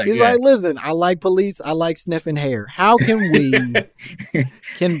it's like, he's like, listen, I like police, I like sniffing hair. How can we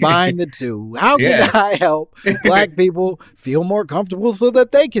combine the two? How can I help Black people feel more comfortable so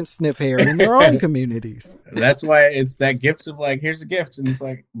that they can sniff hair in their own communities? That's why it's that gift of like, here's a gift. And it's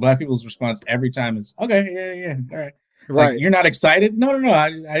like Black people's response every time is, okay, yeah, all right. Like, you're not excited? No.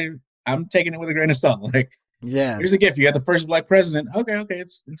 I'm taking it with a grain of salt. Like, here's a gift. You had the first Black president. Okay.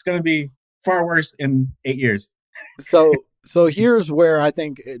 It's going to be far worse in 8 years. So So here's where I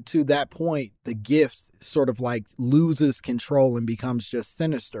think, to that point, the gift sort of like loses control and becomes just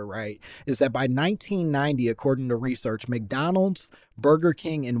sinister, right? Is that by 1990, according to research, McDonald's, Burger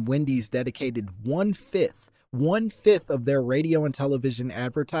King, and Wendy's dedicated one fifth of their radio and television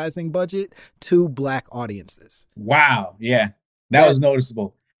advertising budget to Black audiences. Wow. Yeah. That was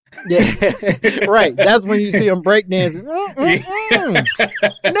noticeable. Yeah, right. That's when you see them breakdancing.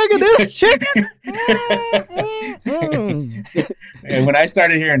 Nigga, this chicken. And when I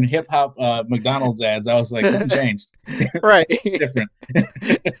started hearing hip hop McDonald's ads, I was like, something changed. Right. Different.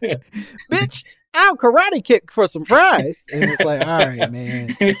 Bitch, I'll karate kick for some fries. And it's like, all right,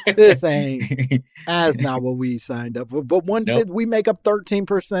 man, that's not what we signed up for. But we make up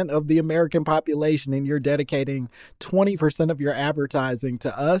 13% of the American population, and you're dedicating 20% of your advertising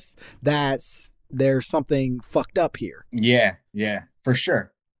to us. There's something fucked up here. Yeah, for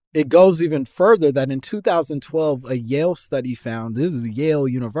sure. It goes even further that in 2012, a Yale study found, this is Yale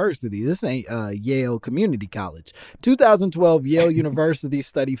University, this ain't Yale Community College. 2012 Yale University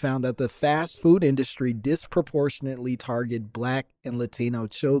study found that the fast food industry disproportionately targeted Black and Latino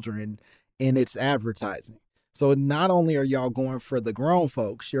children in its advertising. So not only are y'all going for the grown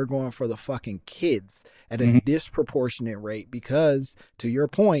folks, you're going for the fucking kids at a disproportionate rate because, to your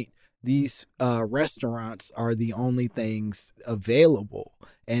point, these restaurants are the only things available,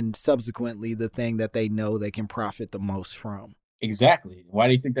 and subsequently the thing that they know they can profit the most from. Exactly. Why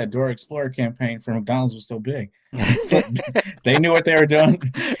do you think that Dora Explorer campaign for McDonald's was so big? So they knew what they were doing.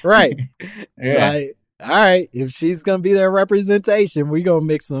 Right. Yeah. Like, all right, if she's going to be their representation, we're going to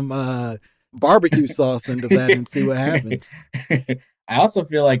mix some barbecue sauce into that and see what happens. I also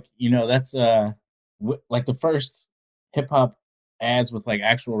feel like, that's like the first hip hop ads with like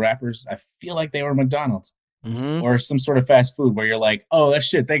actual rappers. I feel like they were McDonald's or some sort of fast food where you're like, oh, that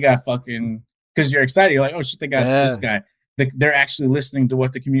shit, they got fucking, because you're excited. You're like, oh shit, they got this guy. They're actually listening to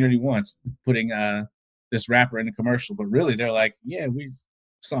what the community wants, putting this rapper in a commercial. But really, they're like, yeah, we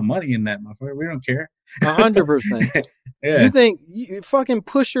saw money in that motherfucker. We don't care. 100%. Yeah. You think fucking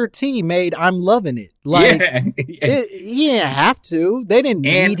Pusha T made I'm Loving It. Like, he didn't have to. They didn't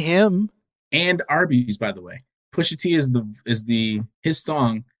need him. And Arby's, by the way. Pusha T his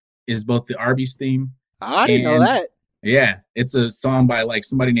song is both the Arby's theme. I didn't know that. Yeah, it's a song by like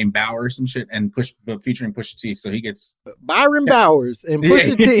somebody named Bauer or some shit, and featuring Pusha T. So he gets Byron Bowers and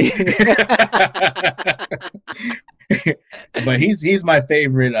Pusha T. But he's my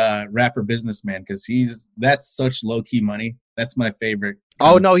favorite rapper businessman because that's such low key money. That's my favorite.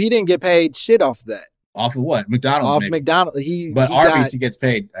 Oh no, he didn't get paid shit off that. Off of what? McDonald's. Off maybe. McDonald's. Arby's he gets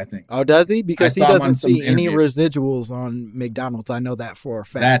paid, I think. Oh, does he? Because he doesn't see any residuals on McDonald's. I know that for a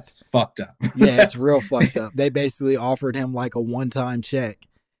fact. That's fucked up. Yeah, it's real fucked up. They basically offered him like a one-time check.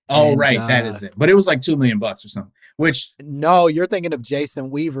 Oh, right. That is it. But it was like $2 million or something. Which no, you're thinking of Jason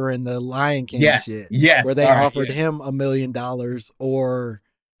Weaver in the Lion King shit. Yes. Where they offered him $1 million or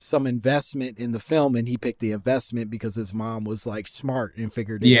some investment in the film, and he picked the investment because his mom was like smart and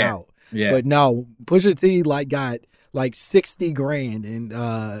figured it out. Yeah. But no, Pusha T like got like $60,000 and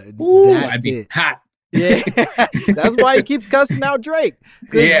that's I'd be it. Hot. Yeah. That's why he keeps cussing out Drake.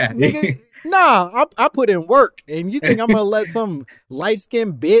 Yeah. Nigga, nah, I put in work, and you think I'm gonna let some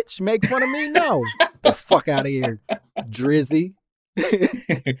light-skinned bitch make fun of me? No. The fuck out of here, Drizzy.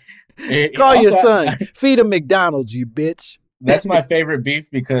 Call your son. Feed him McDonald's, you bitch. That's my favorite beef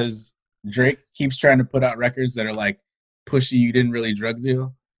because Drake keeps trying to put out records that are like, Pusha, you didn't really drug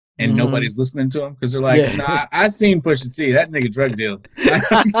deal. And nobody's listening to him because they're like, nah, I seen Pusha T. That nigga drug deal.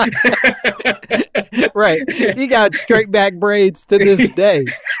 Right. He got straight back braids to this day.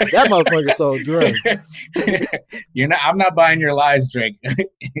 That motherfucker sold drugs. I'm not buying your lies, Drake.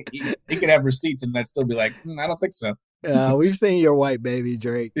 He could have receipts and I'd still be like, I don't think so. We've seen your white baby,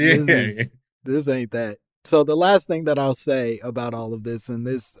 Drake. This ain't that. So the last thing that I'll say about all of this, and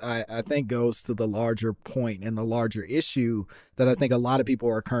this I think goes to the larger point and the larger issue that I think a lot of people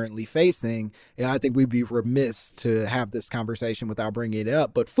are currently facing, and I think we'd be remiss to have this conversation without bringing it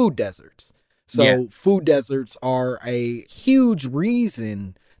up, but food deserts. So food deserts are a huge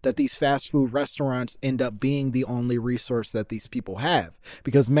reason that these fast food restaurants end up being the only resource that these people have.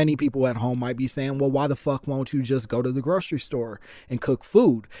 Because many people at home might be saying, well, why the fuck won't you just go to the grocery store and cook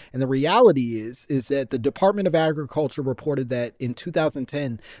food? And the reality is that the Department of Agriculture reported that in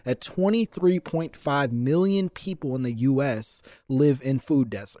 2010, that 23.5 million people in the U.S. live in food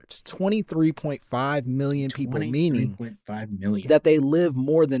deserts. 23.5 million people, meaning 23.5 million. That they live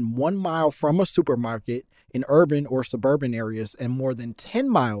more than 1 mile from a supermarket in urban or suburban areas and more than 10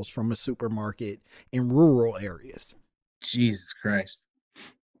 miles from a supermarket in rural areas. Jesus Christ.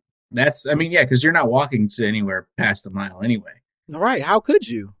 because you're not walking to anywhere past a mile anyway. Right. How could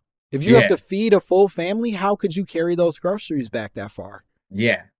you? If you have to feed a full family, how could you carry those groceries back that far?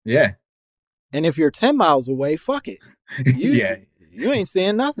 Yeah. And if you're 10 miles away, fuck it. You ain't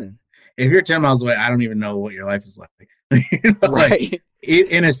saying nothing. If you're 10 miles away, I don't even know what your life is like. Right. Like,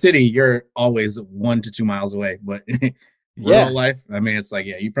 in a city, you're always 1 to 2 miles away. But real life, it's like,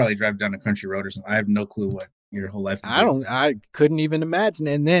 you probably drive down a country road or something. I have no clue what your whole life is. I couldn't even imagine.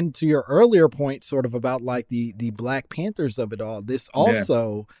 And then to your earlier point, sort of about like the Black Panthers of it all, these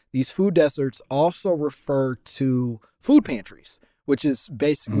food deserts also refer to food pantries, which is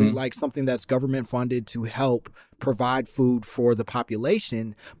basically like something that's government funded to help provide food for the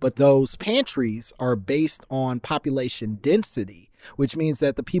population. But those pantries are based on population density, which means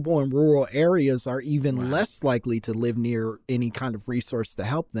that the people in rural areas are even less likely to live near any kind of resource to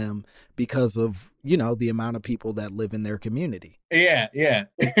help them because of, the amount of people that live in their community. Yeah.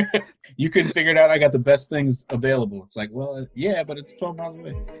 You couldn't figure it out. I got the best things available. It's like, well, but it's 12 miles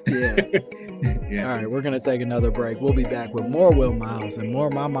away. Yeah. All right, we're going to take another break. We'll be back with more Will Miles and more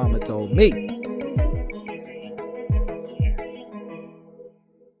My Mama Told Me.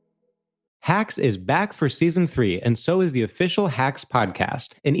 Hacks is back for season 3, and so is the official Hacks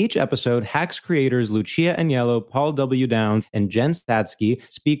podcast. In each episode, Hacks creators Lucia Aniello, Paul W. Downs, and Jen Statsky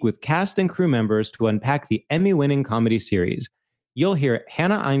speak with cast and crew members to unpack the Emmy-winning comedy series. You'll hear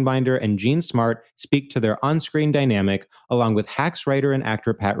Hannah Einbinder and Jean Smart speak to their on-screen dynamic, along with Hacks writer and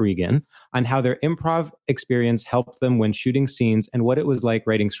actor Pat Regan, on how their improv experience helped them when shooting scenes and what it was like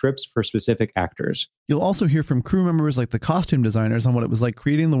writing scripts for specific actors. You'll also hear from crew members like the costume designers on what it was like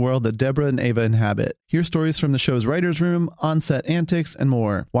creating the world that Deborah and Ava inhabit. Hear stories from the show's writer's room, on-set antics, and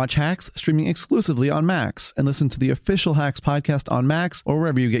more. Watch Hacks streaming exclusively on Max, and listen to the official Hacks podcast on Max or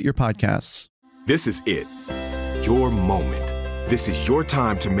wherever you get your podcasts. This is it. Your moment. This is your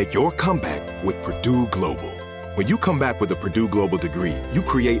time to make your comeback with Purdue Global. When you come back with a Purdue Global degree, you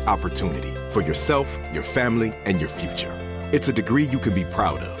create opportunity for yourself, your family, and your future. It's a degree you can be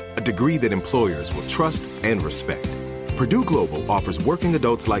proud of, a degree that employers will trust and respect. Purdue Global offers working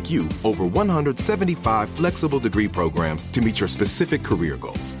adults like you over 175 flexible degree programs to meet your specific career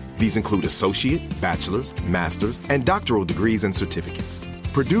goals. These include associate, bachelor's, master's, and doctoral degrees and certificates.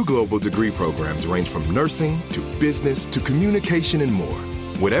 Purdue Global degree programs range from nursing to business to communication and more.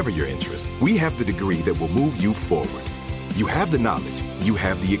 Whatever your interest, we have the degree that will move you forward. You have the knowledge, you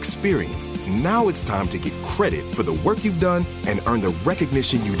have the experience. Now it's time to get credit for the work you've done and earn the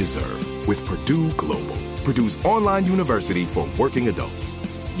recognition you deserve with Purdue Global, Purdue's online university for working adults.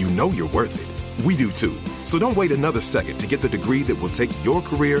 You know you're worth it. We do too. So don't wait another second to get the degree that will take your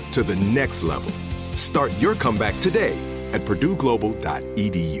career to the next level. Start your comeback today at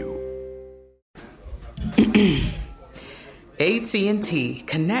purdueglobal.edu. AT&T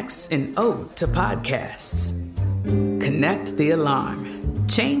connects an ode to podcasts. Connect the alarm.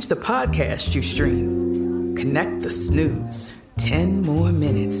 Change the podcast you stream. Connect the snooze. 10 more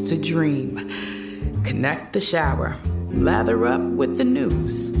minutes to dream. Connect the shower. Lather up with the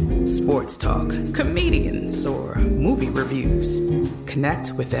news. Sports talk, comedians, or movie reviews.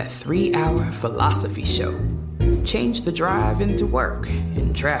 Connect with that 3-hour philosophy show. Change the drive into work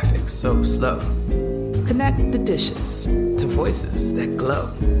in traffic so slow. Connect the dishes to voices that glow.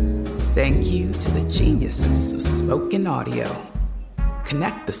 Thank you to the geniuses of spoken audio.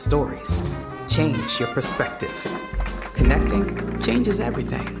 Connect the stories. Change your perspective. Connecting changes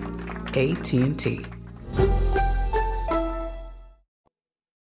everything. AT&T.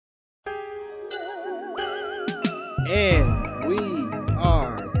 And we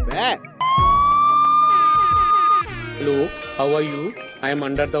are back. Hello, how are you? I am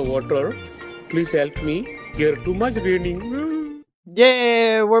under the water. Please help me. Here too much raining.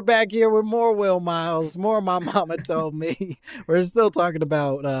 Yeah, we're back here with more Will Miles, more My Mama Told Me. We're still talking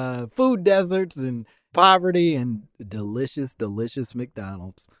about food deserts and poverty and delicious, delicious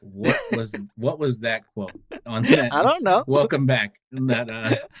McDonald's. What was that quote on that? I don't know. Welcome back.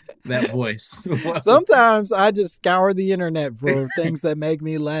 That voice. Sometimes I just scour the internet for things that make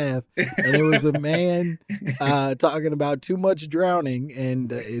me laugh. And it was a man talking about too much drowning,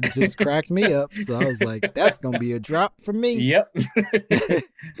 and it just cracked me up. So I was like, that's going to be a drop for me. Yep.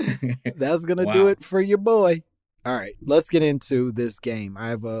 That's going to do it for your boy. All right, let's get into this game. I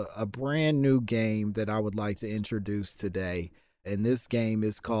have a brand new game that I would like to introduce today. And this game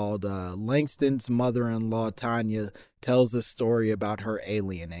is called Langston's Mother-in-Law, Tanya, tells a story about her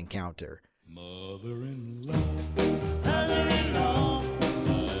alien encounter. Mother-in-law, mother-in-law,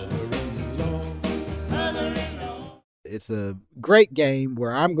 mother-in-law, mother-in-law. It's a great game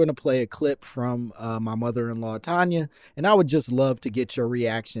where I'm going to play a clip from my mother-in-law, Tanya, and I would just love to get your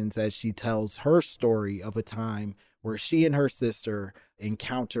reactions as she tells her story of a time where she and her sister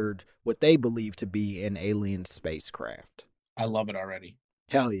encountered what they believe to be an alien spacecraft. I love it already.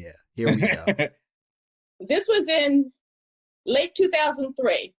 Hell yeah. Here we go. This was in late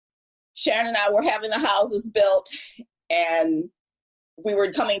 2003. Sharon and I were having the houses built, and we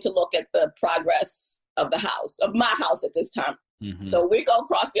were coming to look at the progress of the house, of my house at this time. Mm-hmm. So we go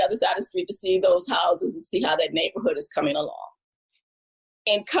across the other side of the street to see those houses and see how that neighborhood is coming along.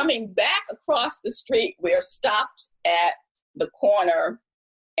 And coming back across the street, we're stopped at the corner.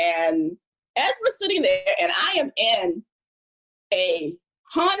 And as we're sitting there, and I am in a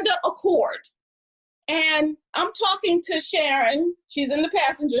Honda Accord, and I'm talking to Sharon. She's in the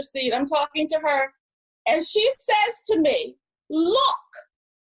passenger seat. I'm talking to her. And she says to me, look.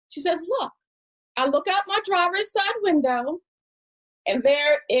 She says, look. I look out my driver's side window, and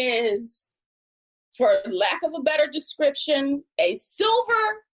there is, for lack of a better description, a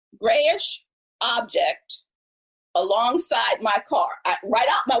silver grayish object alongside my car, right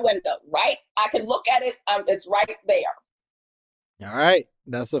out my window, right? I can look at it. It's right there. All right.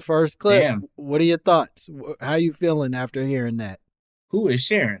 That's the first clip. Damn. What are your thoughts? How you feeling after hearing that? Who is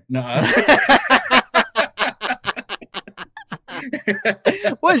Sharon? No.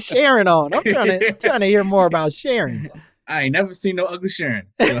 What's Sharon on? I'm trying to hear more about Sharon. I ain't never seen no ugly Sharon.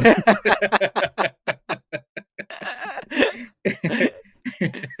 So.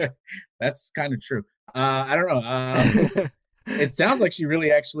 That's kind of true. I don't know. It sounds like she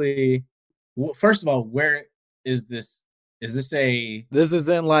really actually. First of all, where is this? Is this a? This is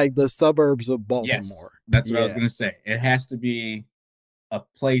in like the suburbs of Baltimore. Yes, that's what I was going to say. It has to be a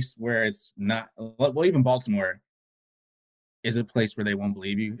place where it's not. Well, even Baltimore is a place where they won't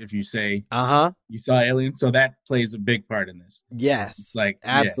believe you if you say you saw aliens. So that plays a big part in this. Yes, it's like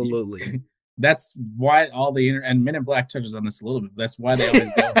absolutely. Yeah, that's why all the and Men in Black touches on this a little bit. That's why they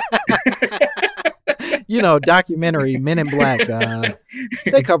always go. You know, documentary Men in Black.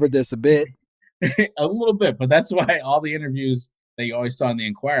 They covered this a bit. A little bit, but that's why all the interviews that you always saw in the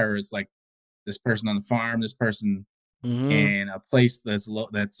Inquirer is like this person on the farm, this person in a place that's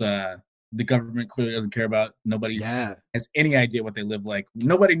the government clearly doesn't care about. Nobody has any idea what they live like.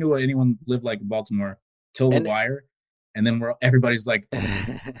 Nobody knew what anyone lived like in Baltimore till The Wire, and then everybody's like,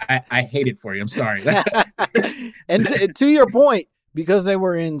 I hate it for you. I'm sorry. And to your point, because they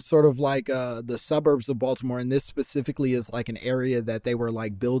were in sort of like the suburbs of Baltimore, and this specifically is like an area that they were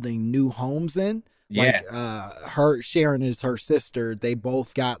like building new homes in. Yeah. Like Sharon is her sister. They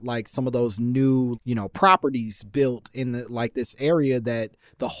both got like some of those new, properties built in this area that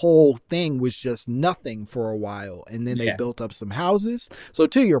the whole thing was just nothing for a while. And then they built up some houses. So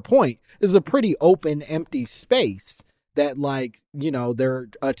to your point, this is a pretty open, empty space that they're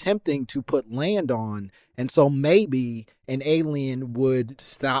attempting to put land on. And so maybe an alien would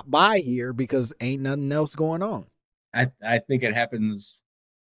stop by here because ain't nothing else going on. I think it happens.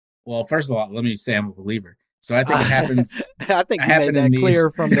 Well, first of all, let me say I'm a believer. So I think it happens. I think you made that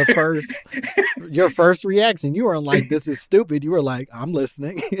clear from your first reaction. You weren't like, this is stupid. You were like, I'm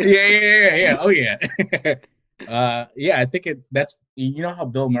listening. Yeah. Oh yeah. I think that's, how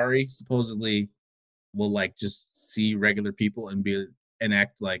Bill Murray supposedly will like just see regular people and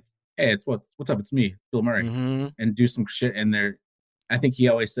act like, hey, it's what's up? It's me, Bill Murray, and do some shit. And I think he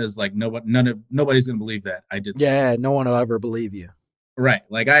always says like, nobody's gonna believe that I did. Yeah, no one will ever believe you. Right.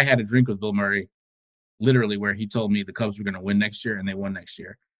 Like I had a drink with Bill Murray, literally, where he told me the Cubs were gonna win next year, and they won next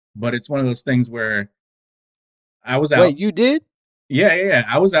year. But it's one of those things where I was out. Wait, you did? Yeah.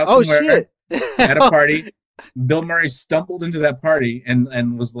 I was out somewhere at a party. Bill Murray stumbled into that party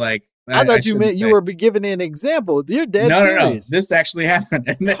and was like, I thought you meant you were giving an example. You're dead serious. No. This actually happened.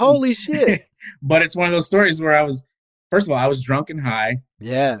 And then, holy shit. But it's one of those stories where first of all, I was drunk and high.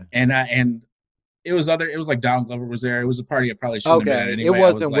 Yeah. And it was like Donald Glover was there. It was a party I probably shouldn't have been at anyway. It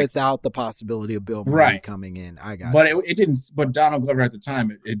wasn't without the possibility of Bill Murray coming in. I got But it didn't, but Donald Glover at the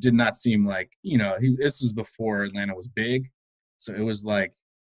time, it did not seem like, this was before Atlanta was big. So it was like,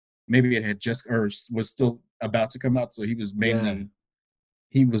 maybe it had just, or was still about to come out. So he was mainly,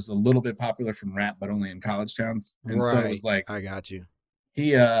 he was a little bit popular from rap, but only in college towns. And so it was like, I got you.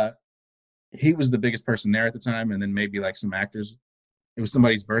 He was the biggest person there at the time. And then maybe like some actors, it was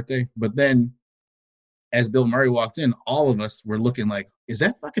somebody's birthday. But then as Bill Murray walked in, all of us were looking like, is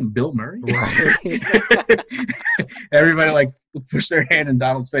that fucking Bill Murray? Right. Everybody like pushed their hand in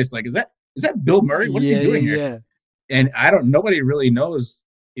Donald's face. Like, is that Bill Murray? What is he doing here? Yeah. And nobody really knows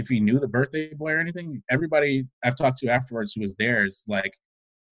if he knew the birthday boy or anything. Everybody I've talked to afterwards who was there is like,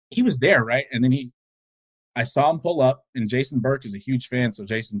 he was there, right? And then I saw him pull up, and Jason Burke is a huge fan, so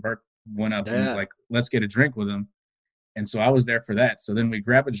Jason Burke went up and was like, let's get a drink with him. And so I was there for that. So then we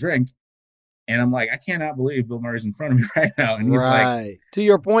grab a drink, and I'm like, I cannot believe Bill Murray's in front of me right now. And he's like, to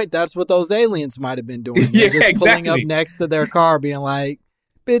your point, that's what those aliens might have been doing. They're just pulling up next to their car, being like,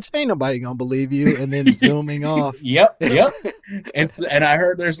 bitch, ain't nobody gonna believe you, and then zooming off. Yep. And I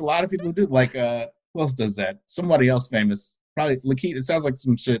heard there's a lot of people who do, like, who else does that? Somebody else famous. Probably Lakeith. It sounds like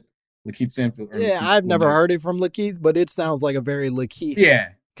some shit Lakeith Stanfield. I've never heard it from Lakeith, but it sounds like a very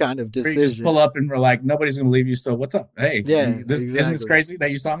Lakeith kind of decision. You just pull up and we're like, nobody's gonna believe you, so what's up? Hey, isn't this crazy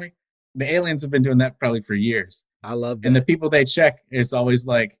that you saw me? The aliens have been doing that probably for years. I love that. And the people they check, it's always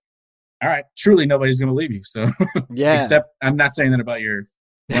like, all right, truly nobody's gonna believe you. So except I'm not saying that about your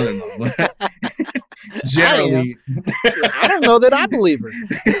mother-in-law, but generally I don't know that I believe her.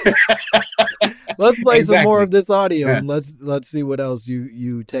 Let's play some more of this audio and let's see what else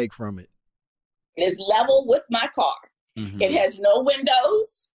you take from it. It is level with my car. Mm-hmm. It has no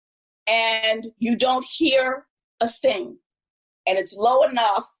windows, and you don't hear a thing. And it's low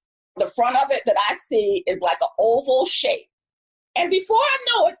enough. The front of it that I see is like an oval shape. And before I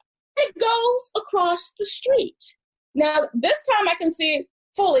know it, it goes across the street. Now, this time I can see it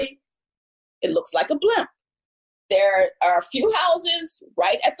fully. It looks like a blimp. There are a few houses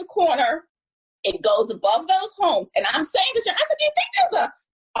right at the corner. It goes above those homes. And I'm saying to Sharon, I said, do you think there's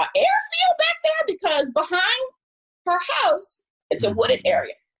an airfield back there? Because behind her house, it's a wooded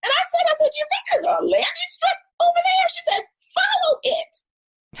area. And I said, do you think there's a landing strip over there? She said, follow it.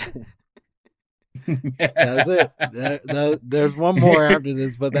 That's it. There's one more after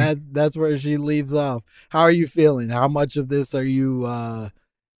this, but that's where she leaves off. How are you feeling? How much of this are you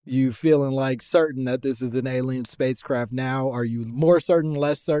feeling like certain that this is an alien spacecraft now? Are you more certain,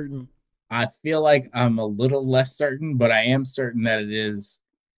 less certain? I feel like I'm a little less certain, but I am certain that it is.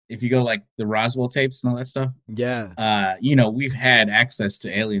 If you go to like the Roswell tapes and all that stuff, we've had access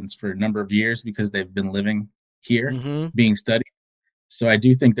to aliens for a number of years because they've been living here, being studied. So I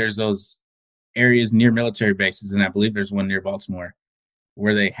do think there's those areas near military bases, and I believe there's one near Baltimore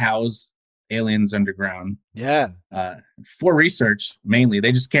where they house aliens underground. For research mainly.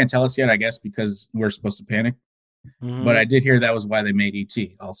 They just can't tell us yet, I guess, because we're supposed to panic. But I did hear that was why they made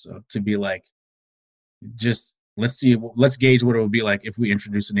ET also, to be like, just let's gauge what it would be like if we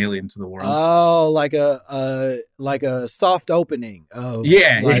introduce an alien to the world. Oh, like a soft opening of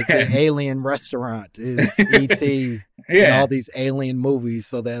the alien restaurant is ET and all these alien movies,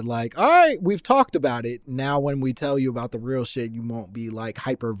 so that like, all right, we've talked about it. Now when we tell you about the real shit, you won't be like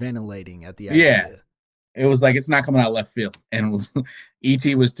hyperventilating at the idea. It was like, it's not coming out left field. And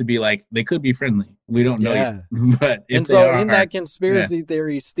E.T. was to be like, they could be friendly. We don't know yet. But if in that conspiracy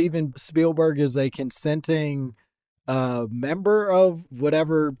theory, Steven Spielberg is a consenting member of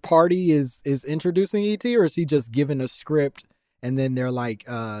whatever party is introducing E.T., or is he just given a script and then they're like,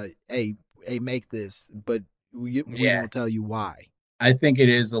 hey, make this, but we won't tell you why? I think it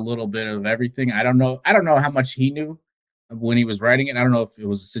is a little bit of everything. I don't know how much he knew when he was writing it. I don't know if it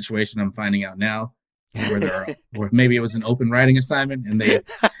was a situation I'm finding out now, or maybe it was an open writing assignment and they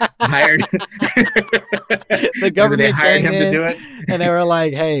hired the government hired him to do it, and they were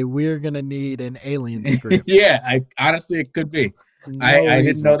like, "Hey, we're gonna need an alien script." I honestly, it could be. I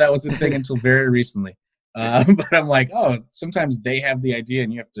didn't know that was a thing until very recently, but I'm like, oh, sometimes they have the idea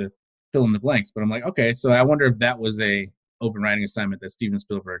and you have to fill in the blanks. But I'm like, okay, so I wonder if that was a open writing assignment that Steven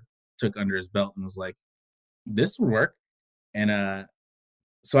Spielberg took under his belt and was like, this would work, and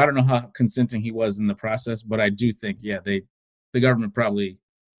so I don't know how consenting he was in the process, but I do think, the government probably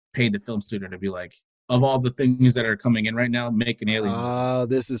paid the film studio to be like, of all the things that are coming in right now, make an alien. Oh,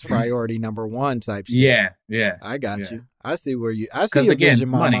 this is priority number one type shit. Yeah. I got you. I see I see your vision,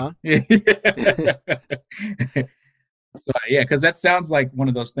 mama. So because that sounds like one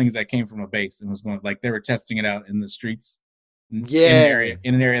of those things that came from a base and was going, like, they were testing it out in the streets. In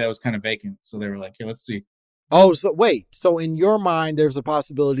an area that was kind of vacant. So they were like, let's see. Oh, so wait. So in your mind, there's a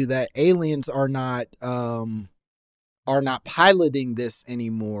possibility that aliens are not piloting this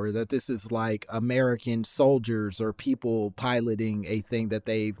anymore, that this is like American soldiers or people piloting a thing that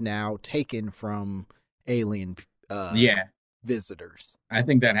they've now taken from alien visitors. I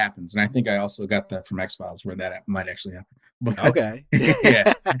think that happens. And I think I also got that from X-Files, where that might actually happen. But, okay.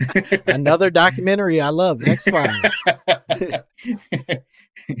 Another documentary I love, X-Files.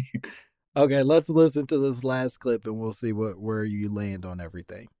 Okay, let's listen to this last clip and we'll see where you land on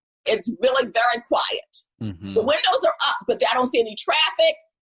everything. It's really very quiet. Mm-hmm. The windows are up, but I don't see any traffic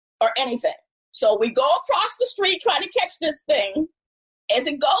or anything. So we go across the street trying to catch this thing. As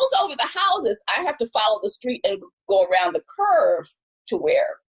it goes over the houses, I have to follow the street and go around the curve to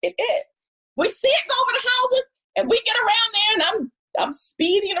where it is. We see it go over the houses, and we get around there, and I'm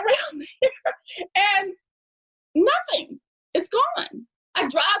speeding around there, and nothing. It's gone. I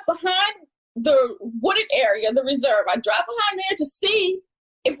drive behind the wooded area, the reserve. I drive behind there to see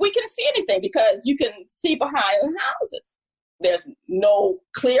if we can see anything, because you can see behind the houses. There's no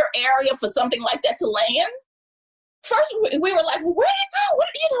clear area for something like that to land. First, we were like, well, where did it go? Where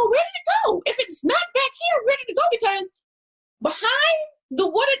did it go? If it's not back here, where did it go? Because behind the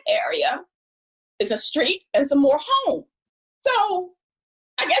wooded area is a street and some more homes. So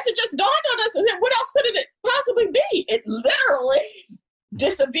I guess it just dawned on us, what else could it possibly be? It literally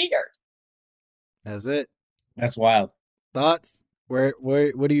disappeared. That's it. That's wild. Thoughts? What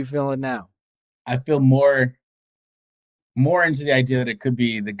are you feeling now? I feel more into the idea that it could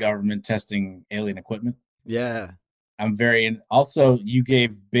be the government testing alien equipment. Yeah. I'm very also, you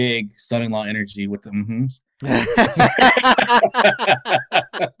gave big son-in-law energy with the mm-hms.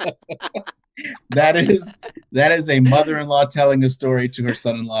 That is a mother-in-law telling a story to her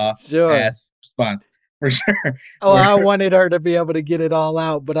son-in-law. Sure. As response. For sure. Oh, I wanted her to be able to get it all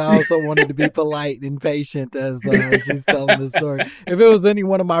out, but I also wanted to be polite and patient as she's telling the story. If it was any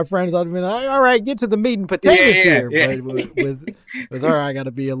one of my friends, I'd have been like, all right, get to the meat and potatoes here. Yeah. But with her, I got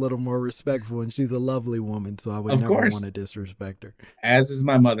to be a little more respectful, and she's a lovely woman, so I would never want to disrespect her. As is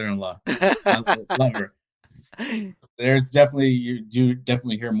my mother-in-law. I love her. There's definitely, you do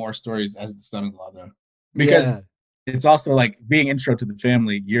definitely hear more stories as the son-in-law, though, because it's also like being intro to the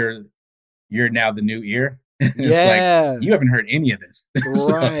family. You're now the new ear. It's like, you haven't heard any of this.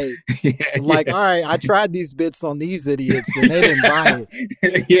 Right. All right, I tried these bits on these idiots and they didn't buy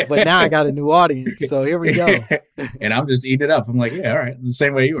it. But now I got a new audience. So here we go. And I'm just eating it up. I'm like, yeah, all right. The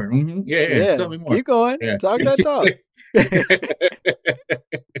same way you were. Mm-hmm. Yeah. Tell me more. Keep going. Yeah. Talk that talk.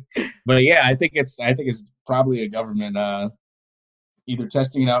 But yeah, I think it's probably a government either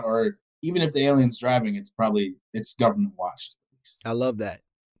testing it out, or even if the alien's driving, it's government watched. I love that.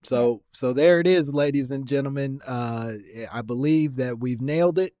 So there it is, ladies and gentlemen. I believe that we've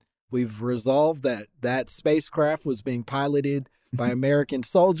nailed it. We've resolved that spacecraft was being piloted by American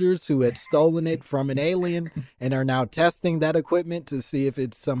soldiers who had stolen it from an alien and are now testing that equipment to see if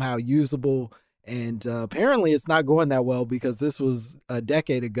it's somehow usable. And apparently it's not going that well, because this was a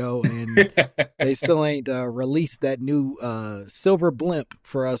decade ago and they still ain't released that new silver blimp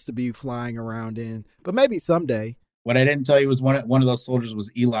for us to be flying around in. But maybe someday. What I didn't tell you was one of those soldiers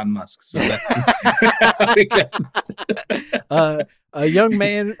was Elon Musk. So that's a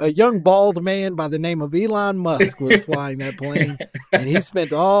young bald man by the name of Elon Musk was flying that plane, and he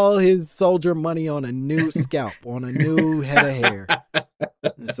spent all his soldier money on a new scalp, on a new head of hair.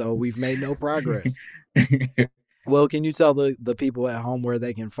 So we've made no progress. Well, can you tell the people at home where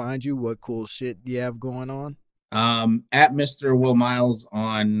they can find you? What cool shit you have going on? At Mr. Will Miles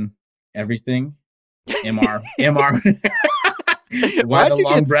on everything. MR. Why'd you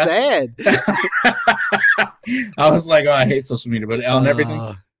get sad? I was like, I hate social media, but on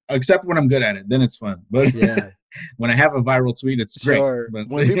everything, except when I'm good at it, then it's fun. But when I have a viral tweet, it's great. But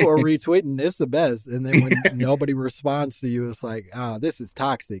when people are retweeting, it's the best. And then when nobody responds to you, it's like, this is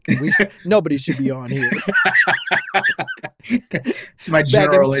toxic. Nobody should be on here. It's my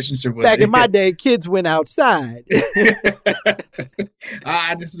general relationship with it. Back in my day, kids went outside. This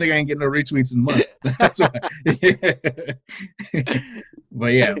nigga ain't getting no retweets in months. That's why.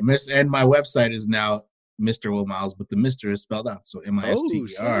 But yeah, and my website is now Mr. Will Miles, but the Mr. is spelled out. So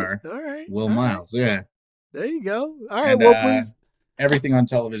MISTER. All right. Will Miles. Yeah. There you go. All right. Well, please. Everything on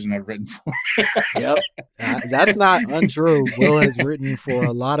television I've written for. Yep. That's not untrue. Will has written for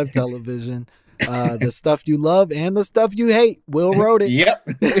a lot of television. The stuff you love and the stuff you hate. Will wrote it. Yep.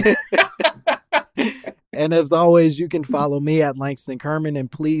 And as always, you can follow me at Langston Kerman.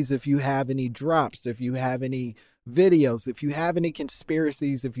 And please, if you have any drops, if you have any videos, if you have any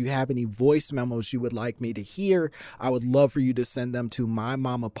conspiracies, if you have any voice memos you would like me to hear, I would love for you to send them to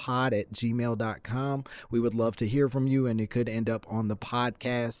mymamapod@gmail.com. We would love to hear from you, and it could end up on the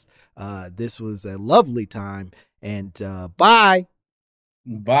podcast. This was a lovely time, and bye.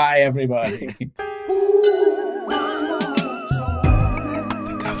 Bye, everybody.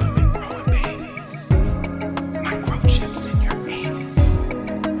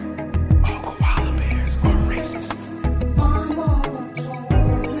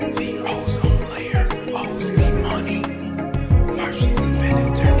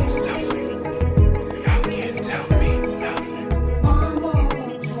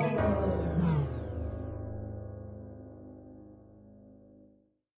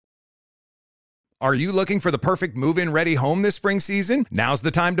 Are you looking for the perfect move-in ready home this spring season? Now's the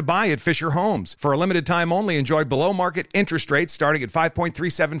time to buy at Fisher Homes. For a limited time only, enjoy below-market interest rates starting at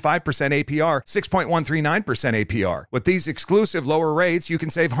 5.375% APR, 6.139% APR. With these exclusive lower rates, you can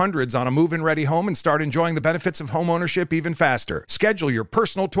save hundreds on a move-in ready home and start enjoying the benefits of homeownership even faster. Schedule your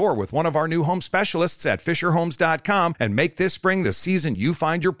personal tour with one of our new home specialists at FisherHomes.com and make this spring the season you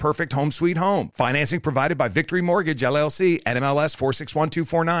find your perfect home sweet home. Financing provided by Victory Mortgage, LLC, NMLS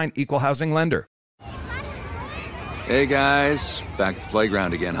 461249, Equal Housing Lender. Hey guys, back at the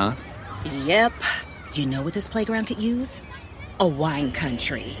playground again, huh? Yep. You know what this playground could use? A wine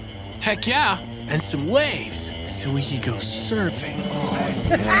country. Heck yeah, and some waves so we could go surfing. Oh,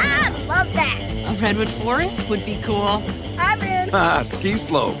 yeah. Love that. A redwood forest would be cool. I'm in. Ski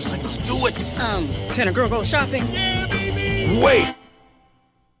slopes. Let's do it. Can a girl go shopping? Yeah, baby. Wait.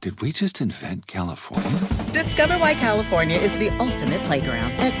 Did we just invent California? Discover why California is the ultimate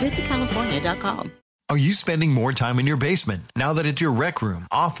playground at visitcalifornia.com. Are you spending more time in your basement now that it's your rec room,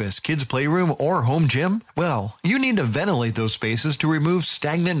 office, kids' playroom, or home gym? Well, you need to ventilate those spaces to remove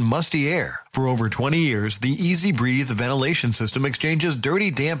stagnant, musty air. For over 20 years, the Easy Breathe ventilation system exchanges dirty,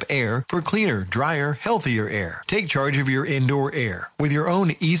 damp air for cleaner, drier, healthier air. Take charge of your indoor air with your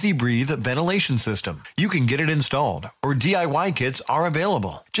own Easy Breathe ventilation system. You can get it installed, or DIY kits are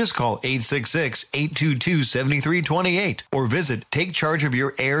available. Just call 866-822-7328 or visit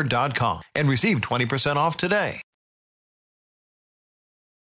takechargeofyourair.com and receive 20% off today.